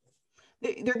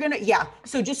 They're gonna, yeah.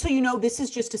 So just so you know, this is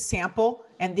just a sample,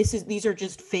 and these are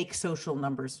just fake social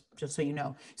numbers, just so you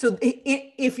know. So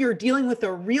if you're dealing with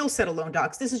a real set of loan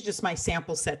docs, this is just my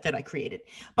sample set that I created,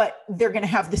 but they're gonna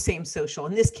have the same social.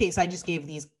 In this case, I just gave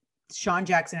these. Sean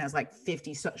Jackson has like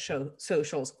 50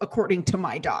 socials according to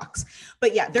my docs,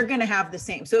 but yeah, they're going to have the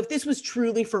same. So if this was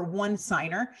truly for one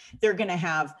signer, they're going to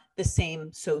have the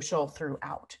same social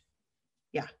throughout.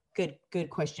 Yeah, good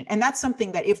question. And that's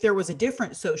something that if there was a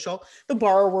different social, the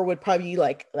borrower would probably be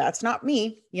like, that's not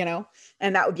me, and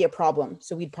that would be a problem.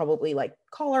 So we'd probably like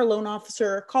call our loan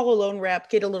officer, call a loan rep,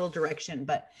 get a little direction.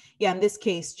 But yeah, in this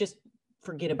case, just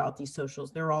forget about these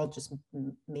socials. They're all just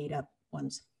made up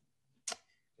ones.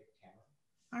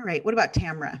 All right, what about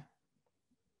Tamra?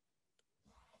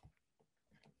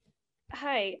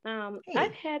 Hi,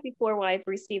 I've had before where I've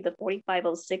received the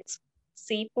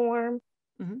 4506C form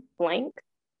blank,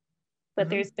 but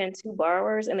there's been 2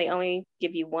 borrowers and they only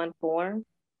give you 1 form.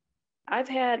 I've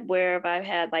had where I've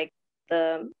had like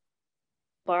the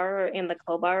borrower and the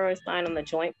co-borrower sign on the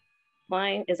joint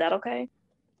line. Is that okay?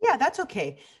 Yeah, that's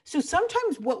okay. So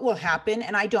sometimes what will happen,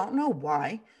 and I don't know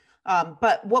why,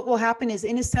 but what will happen is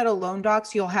in a set of loan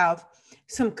docs, you'll have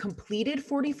some completed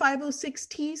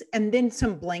 4506Ts and then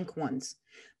some blank ones.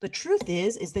 The truth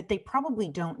is that they probably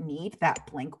don't need that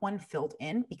blank one filled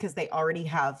in because they already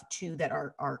have 2 that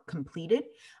are completed.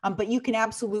 But you can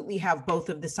absolutely have both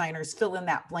of the signers fill in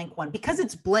that blank one because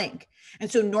it's blank.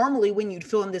 And so normally when you'd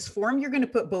fill in this form, you're going to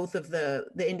put both of the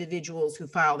individuals who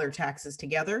file their taxes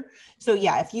together. So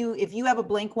yeah, if you have a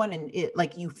blank one and it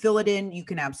like you fill it in, you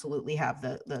can absolutely have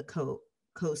the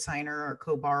co-signer or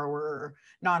co-borrower or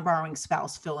non-borrowing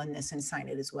spouse fill in this and sign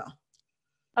it as well.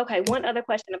 Okay, one other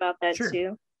question about that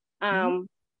too.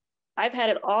 I've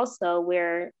had it also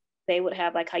where they would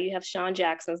have like how you have Sean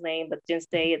Jackson's name, but then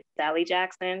say it's Sally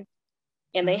Jackson,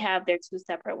 and they have their 2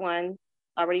 separate ones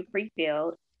already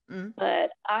pre-filled.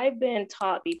 But I've been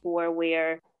taught before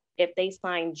where if they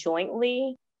sign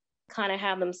jointly, kind of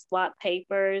have them swap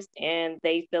papers and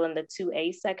they fill in the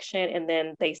 2A section and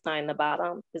then they sign the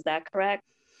bottom. Is that correct?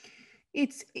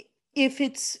 If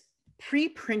it's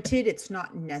pre-printed, it's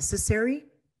not necessary.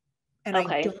 And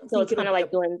okay, I don't so it's kind of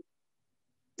like doing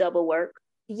double work.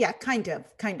 Yeah, kind of.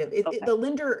 The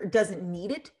lender doesn't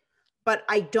need it, but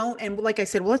I don't. And like I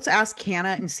said, well, let's ask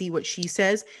Hannah and see what she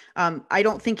says. I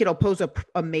don't think it'll pose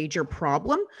a major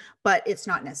problem, but it's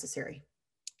not necessary.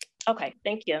 Okay,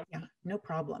 thank you. Yeah, no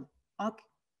problem.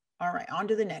 All right, on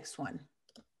to the next one.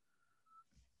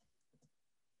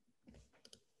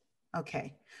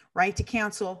 Okay, right to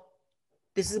cancel.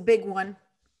 This is a big one.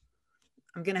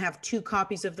 I'm going to have 2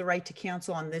 copies of the right to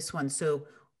cancel on this one. So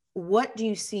what do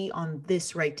you see on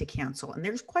this right to cancel? And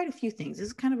there's quite a few things. This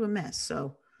is kind of a mess.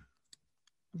 So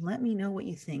let me know what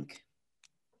you think.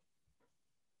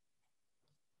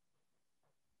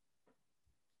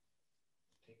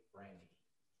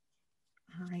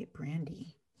 All right,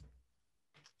 Brandy.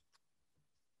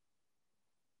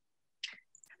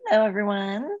 Hello,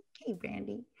 everyone. Hey,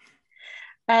 Brandy.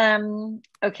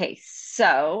 Okay,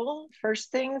 so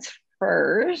first things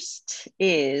first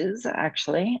is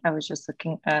actually, I was just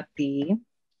looking at the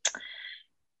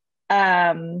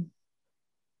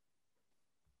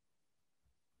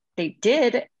they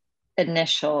did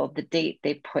initial the date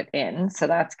they put in, so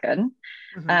that's good.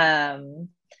 Mm-hmm.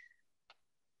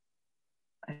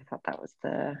 I thought that was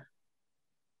the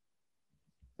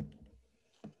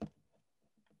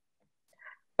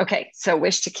okay, so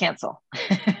wish to cancel.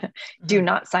 Do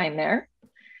not sign there.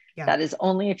 Yeah. That is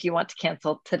only if you want to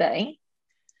cancel today.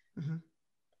 Mm-hmm.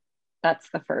 That's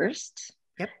the first.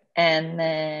 Yep. And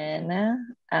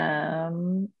then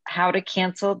how to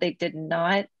cancel, they did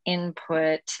not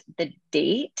input the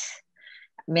date,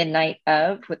 midnight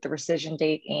of, with the rescission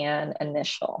date and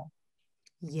initial.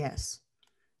 Yes.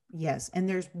 Yes. And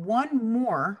there's one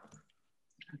more.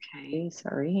 Okay,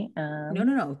 sorry.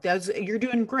 No. You're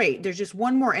doing great. There's just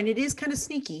one more, and it is kind of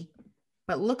sneaky,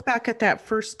 but look back at that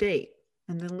first date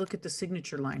and then look at the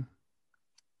signature line.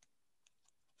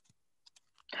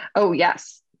 Oh,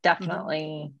 yes,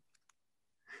 definitely.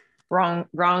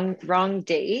 Mm-hmm. Wrong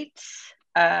date.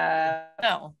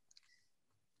 No.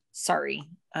 Sorry.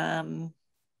 Maybe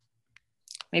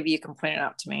you can point it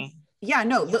out to me. Yeah,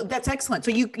 no, that's excellent. So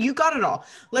you got it all.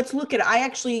 Let's look at it. I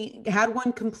actually had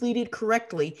one completed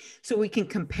correctly so we can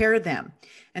compare them.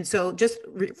 And so just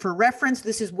for reference,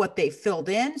 this is what they filled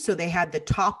in. So they had the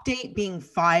top date being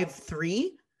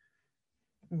 5/3,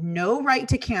 no right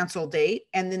to cancel date,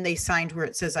 and then they signed where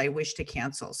it says I wish to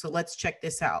cancel. So let's check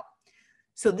this out.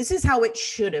 So this is how it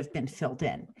should have been filled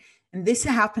in. And this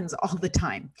happens all the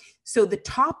time. So the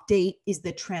top date is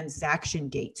the transaction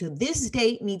date. So this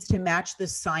date needs to match the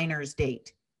signer's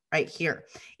date right here.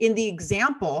 In the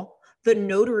example, the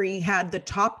notary had the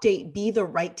top date be the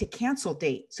right to cancel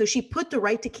date. So she put the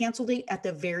right to cancel date at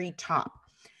the very top.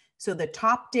 So the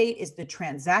top date is the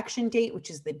transaction date, which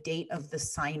is the date of the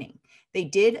signing. They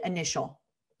did initial.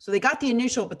 So they got the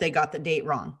initial, but they got the date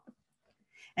wrong.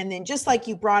 And then just like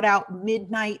you brought out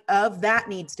midnight of, that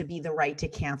needs to be the right to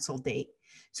cancel date.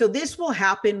 So this will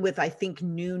happen with, I think,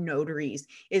 new notaries,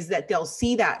 is that they'll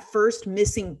see that first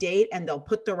missing date and they'll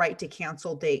put the right to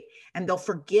cancel date, and they'll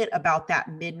forget about that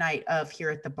midnight of here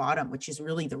at the bottom, which is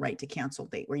really the right to cancel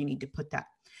date where you need to put that.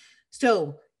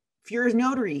 So if you're a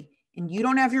notary and you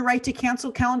don't have your right to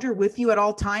cancel calendar with you at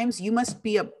all times, you must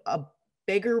be a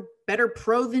better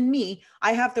pro than me.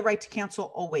 I have the right to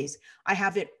cancel always. I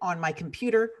have it on my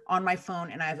computer, on my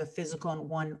phone, and I have a physical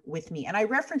one with me. And I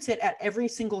reference it at every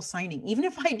single signing. Even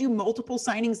if I do multiple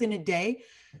signings in a day,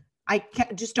 I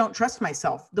just don't trust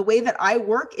myself. The way that I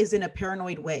work is in a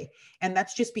paranoid way. And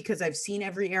that's just because I've seen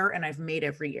every error and I've made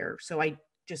every error. So I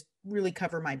just really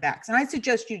cover my backs. And I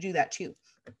suggest you do that too.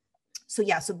 So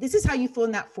yeah, so this is how you fill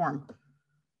in that form.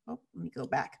 Oh, let me go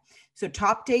back. So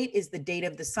top date is the date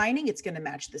of the signing. It's going to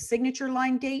match the signature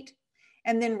line date.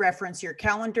 And then reference your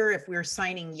calendar. If we're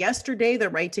signing yesterday, the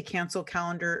right to cancel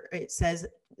calendar, it says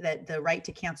that the right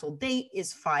to cancel date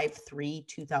is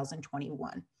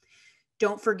 5/3/2021.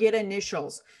 Don't forget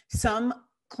initials. Some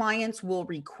clients will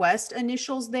request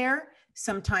initials there.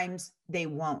 Sometimes they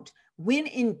won't. When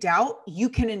in doubt, you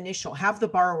can initial, have the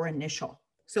borrower initial.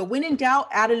 So when in doubt,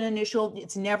 add an initial.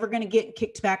 It's never going to get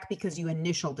kicked back because you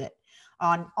initialed it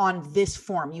on this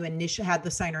form. You had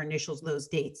the signer initials those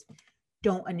dates.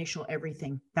 Don't initial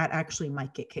everything. That actually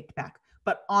might get kicked back.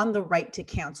 But on the right to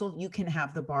cancel, you can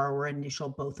have the borrower initial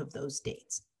both of those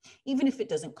dates, even if it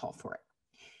doesn't call for it.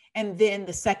 And then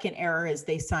the second error is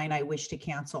they sign I wish to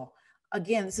cancel.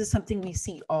 Again, this is something we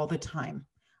see all the time.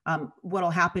 What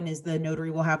will happen is the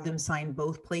notary will have them sign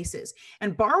both places.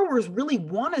 And borrowers really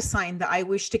want to sign the I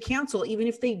wish to cancel, even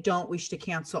if they don't wish to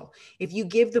cancel. If you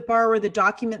give the borrower the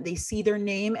document, they see their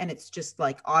name and it's just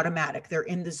like automatic. They're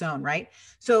in the zone, right?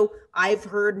 So I've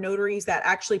heard notaries that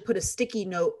actually put a sticky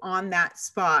note on that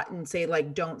spot and say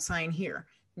like, don't sign here.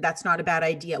 That's not a bad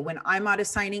idea. When I'm out of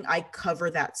signing, I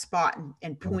cover that spot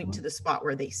and point to the spot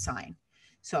where they sign.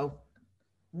 So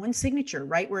one signature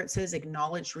right where it says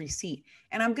acknowledged receipt.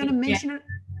 And I'm going to mention it.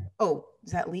 Oh,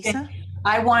 is that Lisa?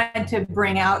 I wanted to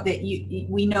bring out that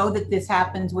we know that this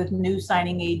happens with new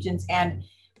signing agents, and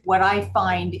what I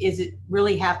find is it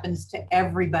really happens to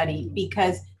everybody,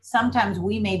 because sometimes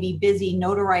we may be busy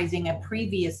notarizing a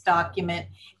previous document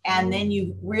and then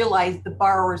you realize the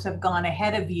borrowers have gone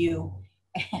ahead of you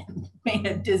and made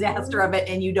a disaster of it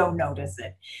and you don't notice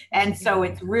it. And so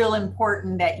it's real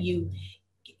important that you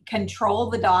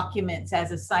control the documents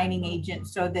as a signing agent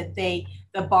so that the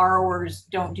borrowers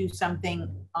don't do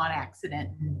something on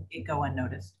accident and it go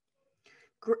unnoticed.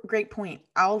 Great point.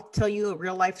 I'll tell you a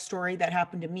real life story that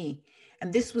happened to me.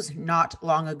 And this was not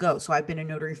long ago. So I've been a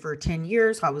notary for 10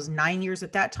 years. I was 9 years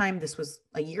at that time. This was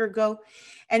a year ago.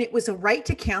 And it was a right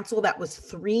to cancel that was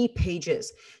 3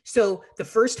 pages. So the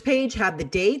first page had the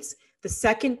dates. The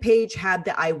second page had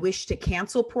the I wish to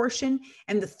cancel portion.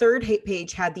 And the third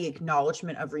page had the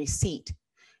acknowledgement of receipt.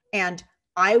 And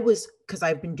I was, because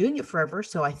I've been doing it forever,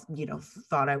 so I,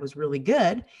 thought I was really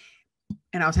good.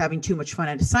 And I was having too much fun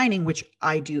at a signing, which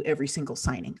I do every single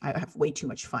signing. I have way too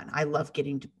much fun. I love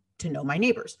getting to know my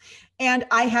neighbors. And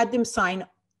I had them sign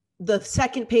the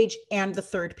second page and the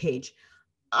third page.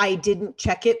 I didn't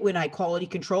check it when I quality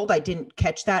controlled. I didn't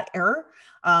catch that error.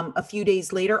 A few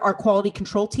days later, our quality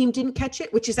control team didn't catch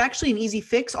it, which is actually an easy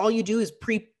fix. All you do is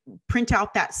print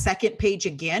out that second page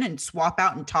again and swap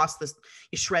out and toss this,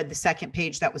 you shred the second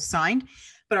page that was signed.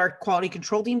 But our quality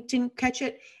control team didn't catch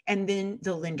it. And then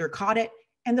the lender caught it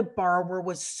and the borrower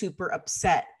was super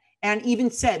upset and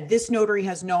even said, this notary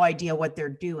has no idea what they're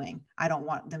doing. I don't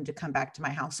want them to come back to my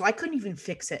house. So I couldn't even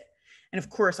fix it. And of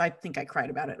course, I think I cried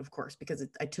about it, of course, because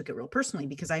I took it real personally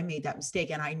because I made that mistake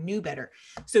and I knew better.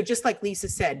 So just like Lisa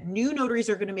said, new notaries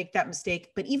are going to make that mistake,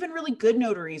 but even really good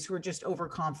notaries who are just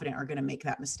overconfident are going to make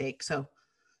that mistake. So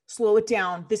slow it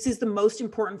down. This is the most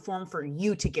important form for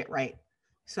you to get right.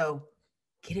 So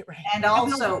get it right. And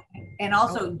also,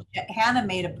 Hannah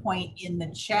made a point in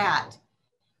the chat.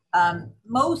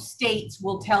 Most states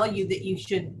will tell you that you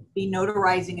should be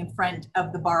notarizing in front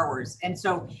of the borrowers. And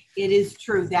so it is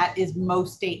true that is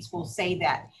most states will say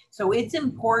that. So it's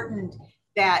important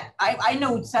that I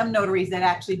know some notaries that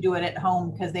actually do it at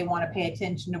home because they want to pay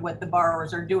attention to what the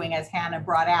borrowers are doing, as Hannah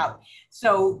brought out.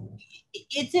 So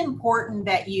it's important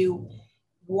that you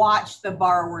watch the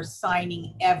borrowers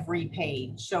signing every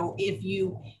page. So if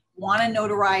you want to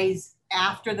notarize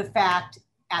after the fact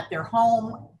at their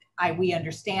home, we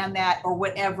understand that, or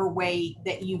whatever way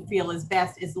that you feel is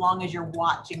best, as long as you're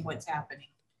watching what's happening.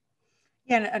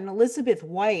 Yeah, and Elizabeth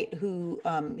White, who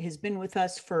has been with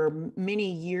us for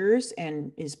many years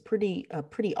and is a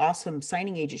pretty awesome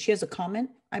signing agent. She has a comment,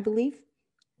 I believe.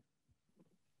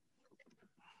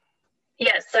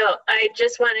 Yeah, so I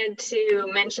just wanted to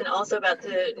mention also about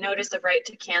the notice of right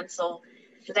to cancel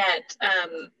that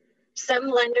some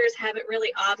lenders have it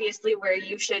really obviously where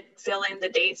you should fill in the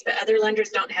dates, but other lenders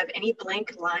don't have any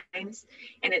blank lines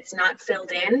and it's not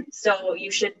filled in. So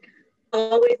you should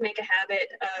always make a habit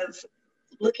of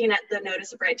looking at the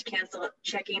notice of right to cancel,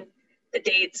 checking the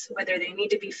dates, whether they need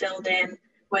to be filled in,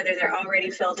 whether they're already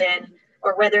filled in,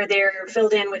 or whether they're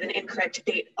filled in with an incorrect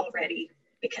date already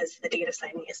because the date of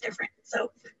signing is different. So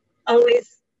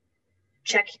always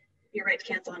check your right to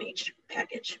cancel on each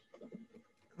package.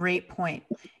 Great point.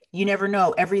 You never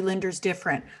know. Every lender's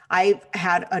different. I've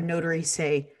had a notary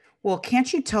say, well,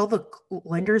 can't you tell the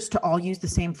lenders to all use the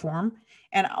same form?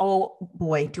 And oh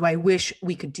boy, do I wish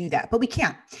we could do that, but we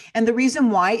can't. And the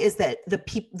reason why is that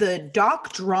the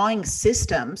doc drawing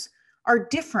systems are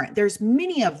different. There's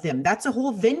many of them. That's a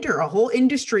whole vendor, a whole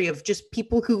industry of just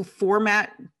people who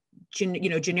format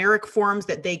generic forms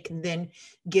that they can then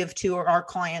give to our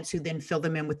clients who then fill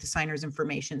them in with the signer's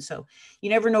information. So you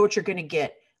never know what you're going to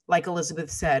get. Like Elizabeth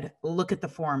said, look at the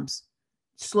forms,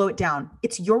 slow it down.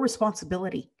 It's your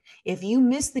responsibility. If you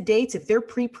miss the dates, if they're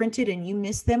pre-printed and you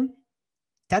miss them,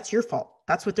 that's your fault.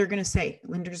 That's what they're going to say.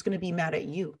 Lender's going to be mad at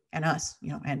you and us,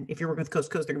 and if you're working with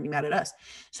Coast to Coast, they're going to be mad at us.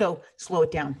 So slow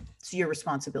it down. It's your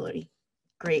responsibility.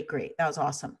 Great. That was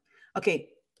awesome. Okay,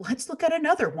 let's look at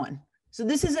another one. So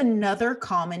this is another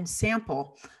common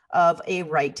sample of a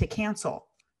right to cancel.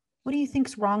 What do you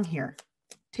think's wrong here?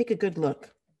 Take a good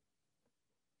look.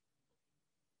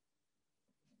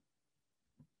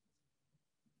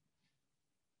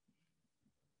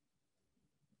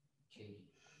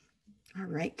 All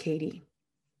right, Katie.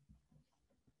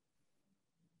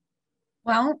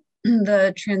 Well,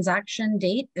 the transaction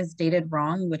date is dated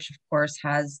wrong, which of course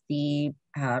has the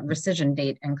rescission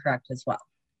date incorrect as well.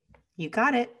 You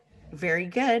got it. Very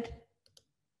good.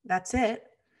 That's it.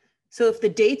 So if the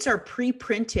dates are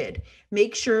pre-printed,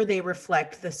 make sure they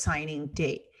reflect the signing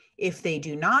date. If they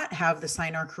do not, have the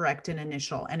signer correct an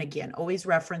initial. And again, always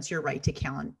reference your right to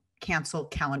cancel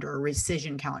calendar or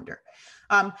rescission calendar.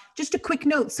 Just a quick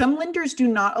note, some lenders do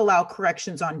not allow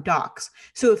corrections on docs.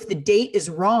 So if the date is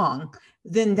wrong,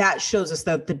 then that shows us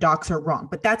that the docs are wrong.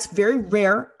 But that's very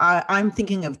rare. I'm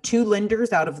thinking of 2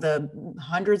 lenders out of the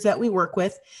hundreds that we work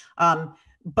with.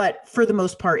 But for the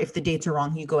most part, if the dates are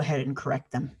wrong, you go ahead and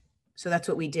correct them. So that's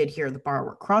what we did here. The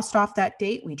borrower crossed off that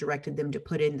date. We directed them to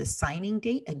put in the signing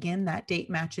date. Again, that date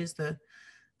matches the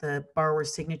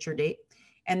borrower's signature date.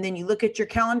 And then you look at your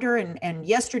calendar, and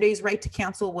yesterday's right to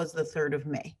cancel was the 3rd of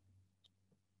May.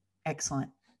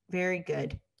 Excellent. Very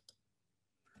good.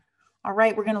 All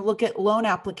right, we're going to look at loan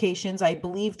applications. I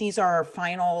believe these are our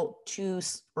final two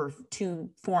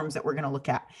forms that we're going to look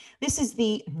at. This is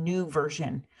the new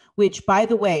version, which, by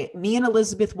the way, me and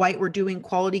Elizabeth White were doing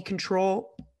quality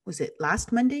control. Was it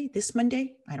last Monday? This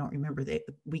Monday? I don't remember. The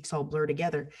weeks all blur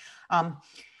together.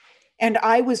 And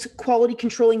I was quality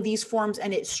controlling these forms,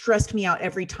 and it stressed me out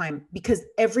every time because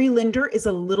every lender is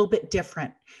a little bit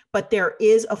different, but there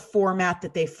is a format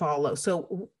that they follow.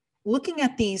 So looking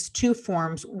at these 2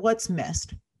 forms, what's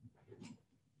missed?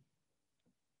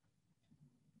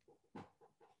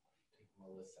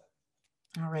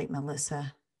 All right,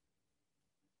 Melissa.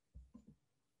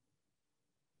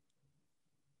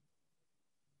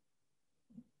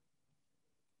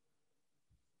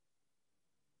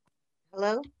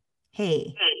 Hello?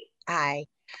 Hey. Hi.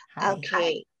 Hi.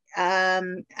 Okay.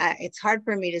 It's hard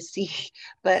for me to see,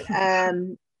 but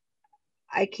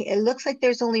it looks like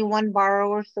there's only one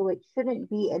borrower, so it shouldn't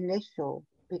be initial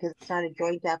because it's not a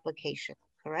joint application,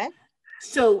 correct?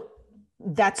 So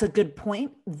that's a good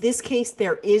point. This case,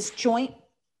 there is joint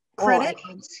credit. Oh,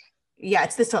 I can see. Yeah,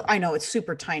 it's this. I know it's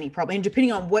super tiny probably. And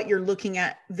depending on what you're looking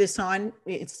at this on,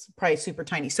 it's probably super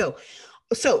tiny. So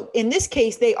in this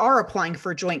case, they are applying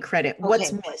for joint credit. Okay.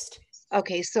 What's missed?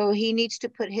 Okay, so he needs to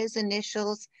put his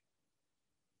initials.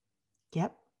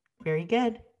 Yep, very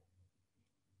good.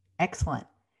 Excellent.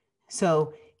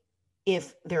 So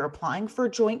if they're applying for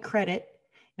joint credit,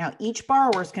 now each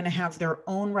borrower is going to have their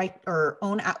own right or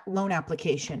own loan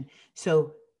application.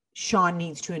 So Sean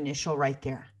needs to initial right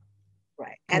there.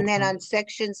 Right. And then on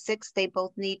section 6, they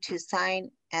both need to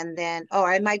sign, and then, oh,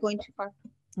 am I going too far?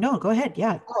 No, go ahead.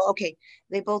 Yeah. Oh, okay.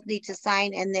 They both need to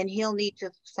sign, and then he'll need to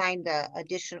sign the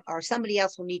additional, or somebody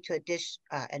else will need to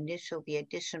initial the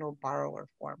additional borrower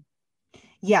form.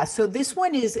 Yeah. So this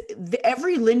one is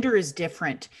every lender is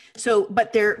different. So,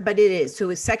 but it is. So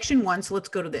it's section 1. So let's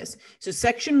go to this. So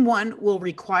section 1 will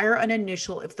require an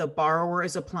initial if the borrower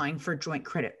is applying for joint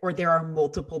credit or there are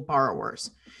multiple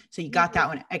borrowers. So you got that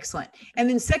one. Excellent. And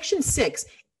then section 6,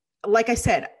 like I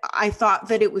said, I thought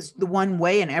that it was the one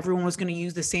way and everyone was going to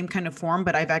use the same kind of form,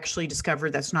 but I've actually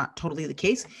discovered that's not totally the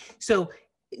case. So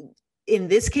in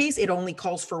this case, it only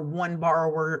calls for one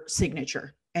borrower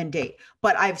signature and date.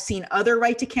 But I've seen other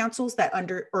right to cancels that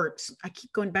I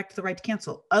keep going back to the right to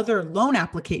cancel, other loan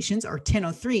applications or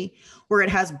 1003, where it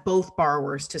has both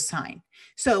borrowers to sign.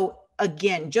 So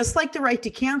again, just like the right to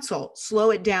cancel, slow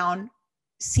it down,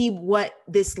 see what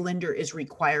this lender is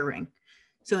requiring.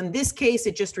 So in this case,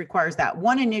 it just requires that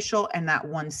one initial and that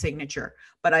one signature.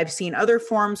 But I've seen other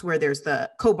forms where there's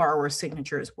the co-borrower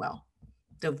signature as well.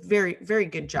 So very, very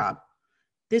good job.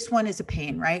 This one is a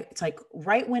pain, right? It's like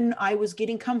right when I was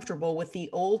getting comfortable with the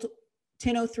old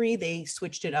 1003, they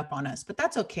switched it up on us, but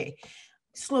that's okay.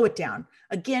 Slow it down.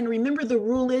 Again, remember the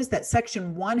rule is that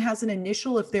section 1 has an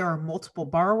initial if there are multiple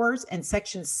borrowers, and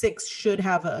section 6 should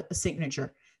have a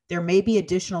signature. There may be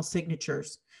additional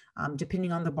signatures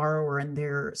depending on the borrower and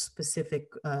their specific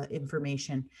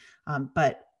information.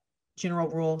 But general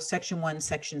rule, section 1,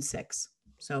 section 6.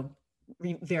 So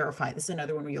verify. This is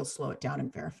another one where you'll slow it down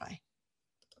and verify.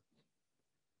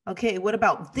 Okay, what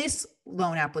about this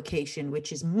loan application,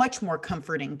 which is much more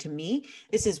comforting to me?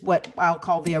 This is what I'll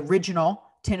call the original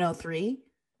 1003.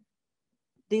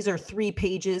 These are 3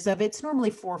 pages of it. It's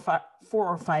normally 4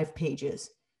 or 5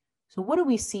 pages. So what do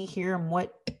we see here and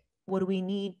what do we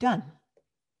need done?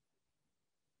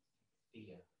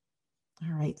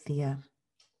 All right, Thea.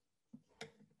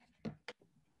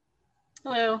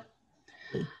 Hello.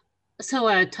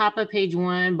 So top of page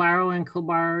 1, borrower and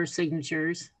co-borrower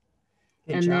signatures.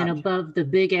 Good and job. Then above the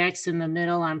big X in the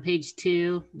middle on page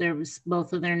 2, there was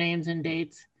both of their names and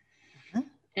dates.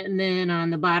 And then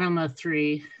on the bottom of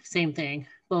 3, same thing,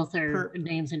 both are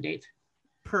names and dates.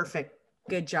 Perfect.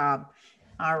 Good job.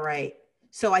 All right.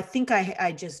 So I think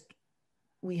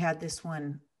we had this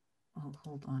one. Oh,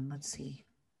 hold on. Let's see.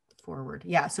 Forward.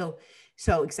 Yeah. So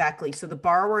exactly. So the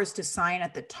borrower is to sign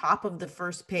at the top of the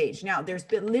first page. Now there's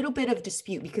been a little bit of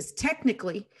dispute because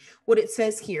technically what it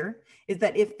says here is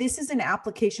that if this is an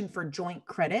application for joint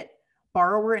credit,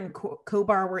 borrower and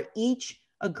co-borrower each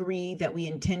agree that we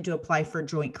intend to apply for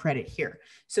joint credit here.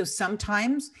 So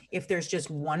sometimes if there's just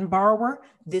one borrower,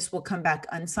 this will come back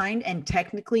unsigned, and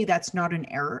technically that's not an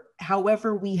error.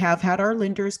 However, we have had our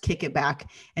lenders kick it back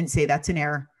and say that's an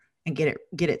error and get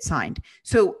it signed.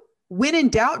 So when in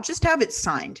doubt, just have it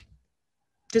signed.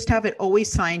 Just have it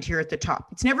always signed here at the top.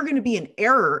 It's never going to be an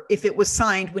error if it was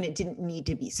signed when it didn't need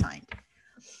to be signed.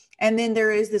 And then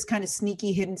there is this kind of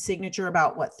sneaky hidden signature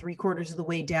about what, 3/4 of the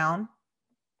way down.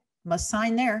 Must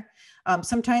sign there.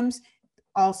 Sometimes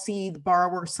I'll see the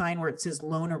borrower sign where it says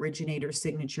loan originator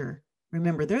signature.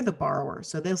 Remember, they're the borrower,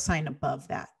 so they'll sign above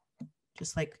that,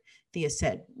 just like Thea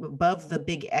said, above the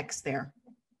big X there.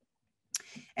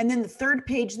 And then the third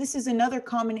page, this is another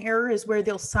common error, is where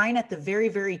they'll sign at the very,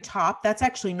 very top. That's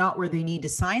actually not where they need to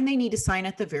sign. They need to sign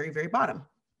at the very, very bottom.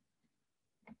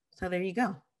 So there you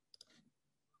go.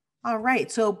 All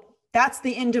right, so that's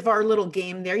the end of our little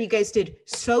game there. You guys did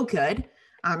so good.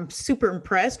 I'm super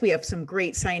impressed. We have some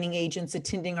great signing agents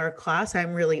attending our class.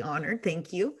 I'm really honored.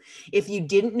 Thank you. If you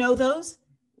didn't know those,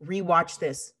 rewatch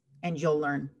this and you'll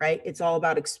learn, right? It's all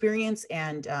about experience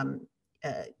and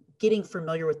getting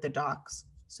familiar with the docs.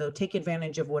 So take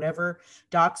advantage of whatever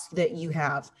docs that you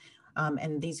have.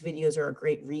 And these videos are a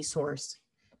great resource.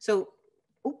 So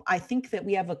I think that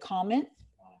we have a comment.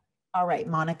 All right,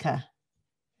 Monica.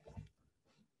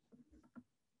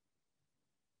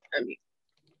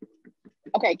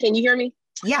 Okay, can you hear me?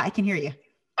 Yeah, I can hear you.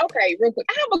 Okay, real quick.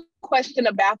 I have a question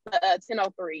about the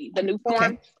 1003, the new form.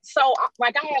 Okay. So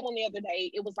like I had one the other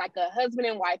day, it was like a husband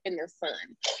and wife and their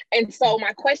son. And so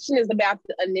my question is about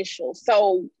the initial.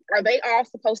 So are they all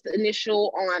supposed to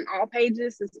initial on all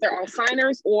pages since they're all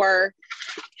signers, or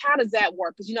how does that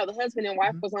work? Because, you know, the husband and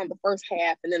wife was on the first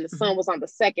half and then the son was on the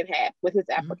second half with his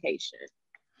application.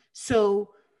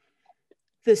 So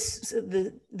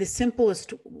the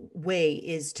simplest way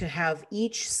is to have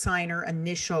each signer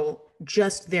initial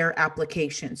just their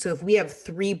application. So if we have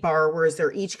 3 borrowers,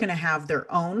 they're each going to have their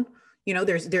own, you know,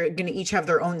 they're going to each have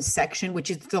their own section, which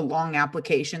is the long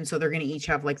application. So they're going to each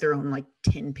have like their own like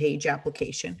 10-page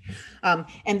application.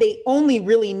 And they only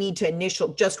really need to initial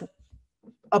just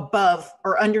above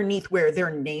or underneath where their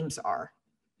names are.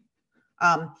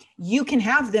 You can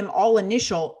have them all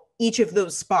initial each of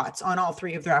those spots on all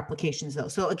 3 of their applications though.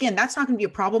 So again, that's not going to be a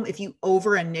problem if you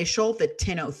over initial the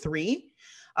 1003.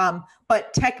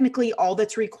 But technically all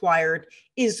that's required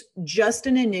is just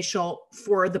an initial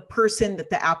for the person that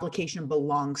the application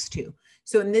belongs to.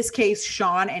 So in this case,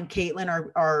 Sean and Caitlin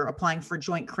are applying for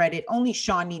joint credit. Only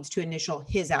Sean needs to initial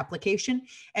his application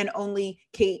and only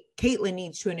Caitlin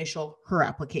needs to initial her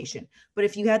application. But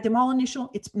if you had them all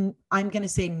initial, it's, I'm going to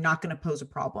say, not going to pose a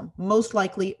problem. Most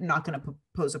likely not going to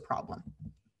pose a problem.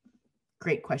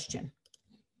 Great question.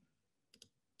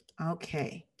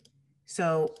 Okay.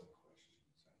 So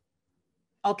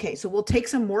we'll take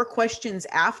some more questions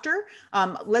after.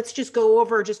 Let's just go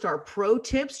over just our pro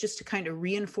tips just to kind of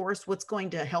reinforce what's going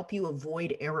to help you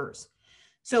avoid errors.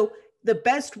 So the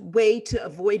best way to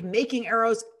avoid making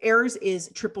errors is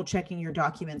triple checking your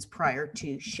documents prior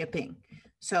to shipping.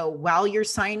 So while you're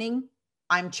signing,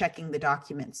 I'm checking the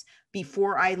documents.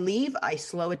 Before I leave, I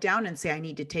slow it down and say I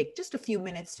need to take just a few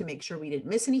minutes to make sure we didn't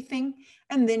miss anything.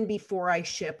 And then before I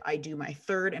ship, I do my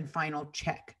third and final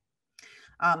check.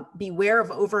 Beware of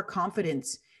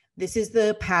overconfidence. This is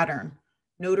the pattern.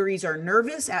 Notaries are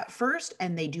nervous at first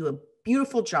and they do a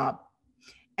beautiful job.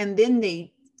 And then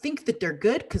they think that they're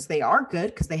good because they are good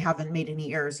because they haven't made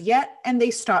any errors yet. And they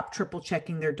stop triple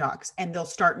checking their docs and they'll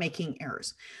start making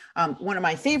errors. One of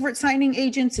my favorite signing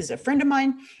agents is a friend of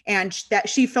mine, and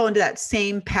she fell into that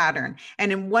same pattern.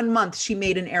 And in 1 month, she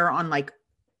made an error on like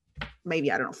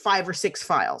maybe, I don't know, 5 or 6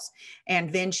 files.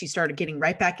 And then she started getting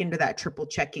right back into that triple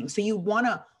checking. So you want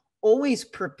to always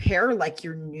prepare like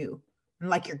you're new and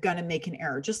like you're going to make an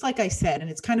error. Just like I said, and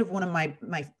it's kind of one of my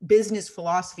business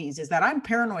philosophies is that I'm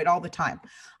paranoid all the time.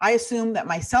 I assume that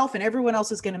myself and everyone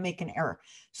else is going to make an error.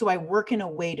 So I work in a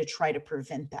way to try to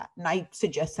prevent that. And I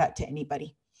suggest that to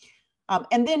anybody.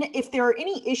 And then if there are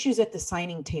any issues at the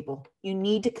signing table, you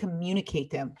need to communicate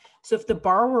them. So if the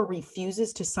borrower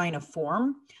refuses to sign a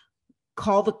form,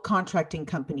 call the contracting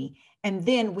company. And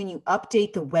then when you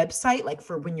update the website, like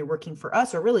for when you're working for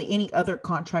us or really any other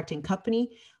contracting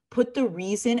company, put the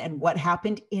reason and what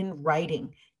happened in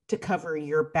writing to cover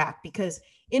your back. Because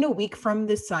in a week from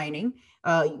the signing,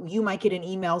 you might get an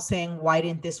email saying, why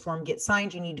didn't this form get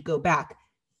signed? You need to go back.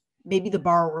 Maybe the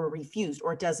borrower refused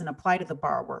or it doesn't apply to the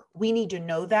borrower. We need to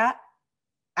know that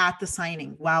at the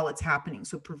signing while it's happening.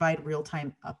 So provide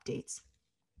real-time updates.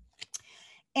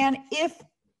 And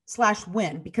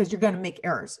if/when, because you're going to make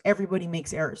errors. Everybody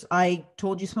makes errors. I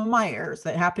told you some of my errors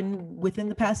that happened within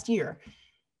the past year.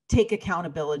 take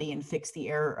accountability and fix the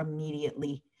error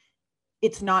immediately.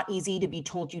 It's not easy to be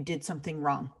told you did something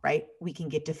wrong, right? We can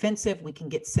get defensive, we can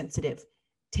get sensitive.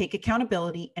 Take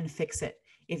accountability and fix it.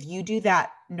 If you do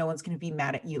that, no one's going to be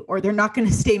mad at you, or they're not going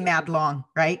to stay mad long,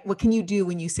 right? What can you do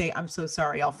when you say, I'm so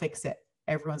sorry, I'll fix it?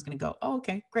 Everyone's going to go, oh,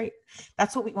 okay, great.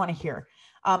 That's what we want to hear.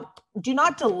 Do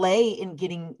not delay in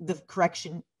getting the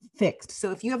correction fixed.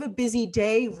 So if you have a busy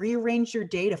day, rearrange your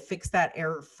day to fix that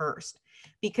error first,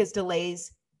 because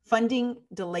funding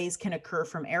delays can occur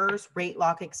from errors, rate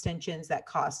lock extensions that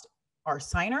cost our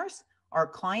signers, our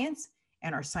clients,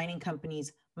 and our signing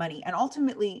companies money, and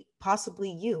ultimately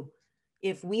possibly you.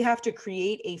 If we have to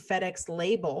create a FedEx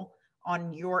label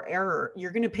on your error,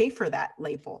 you're going to pay for that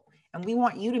label. And we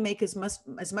want you to make as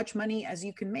much money as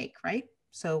you can make, right?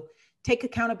 So take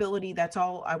accountability. That's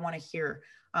all I want to hear.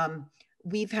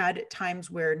 We've had times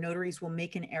where notaries will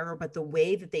make an error, but the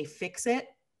way that they fix it,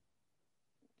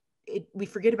 we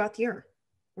forget about the error.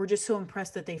 We're just so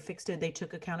impressed that they fixed it. They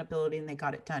took accountability and they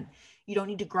got it done. You don't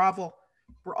need to grovel.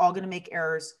 We're all going to make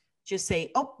errors. Just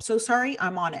say, oh, so sorry,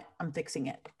 I'm on it. I'm fixing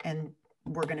it. And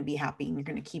we're going to be happy and you're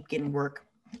going to keep getting work.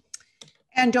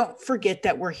 And don't forget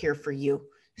that we're here for you.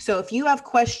 So if you have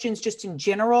questions just in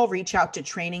general, reach out to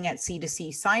training@C2C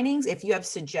Signings. If you have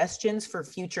suggestions for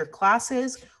future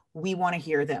classes, we want to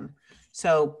hear them.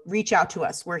 So reach out to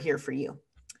us. We're here for you.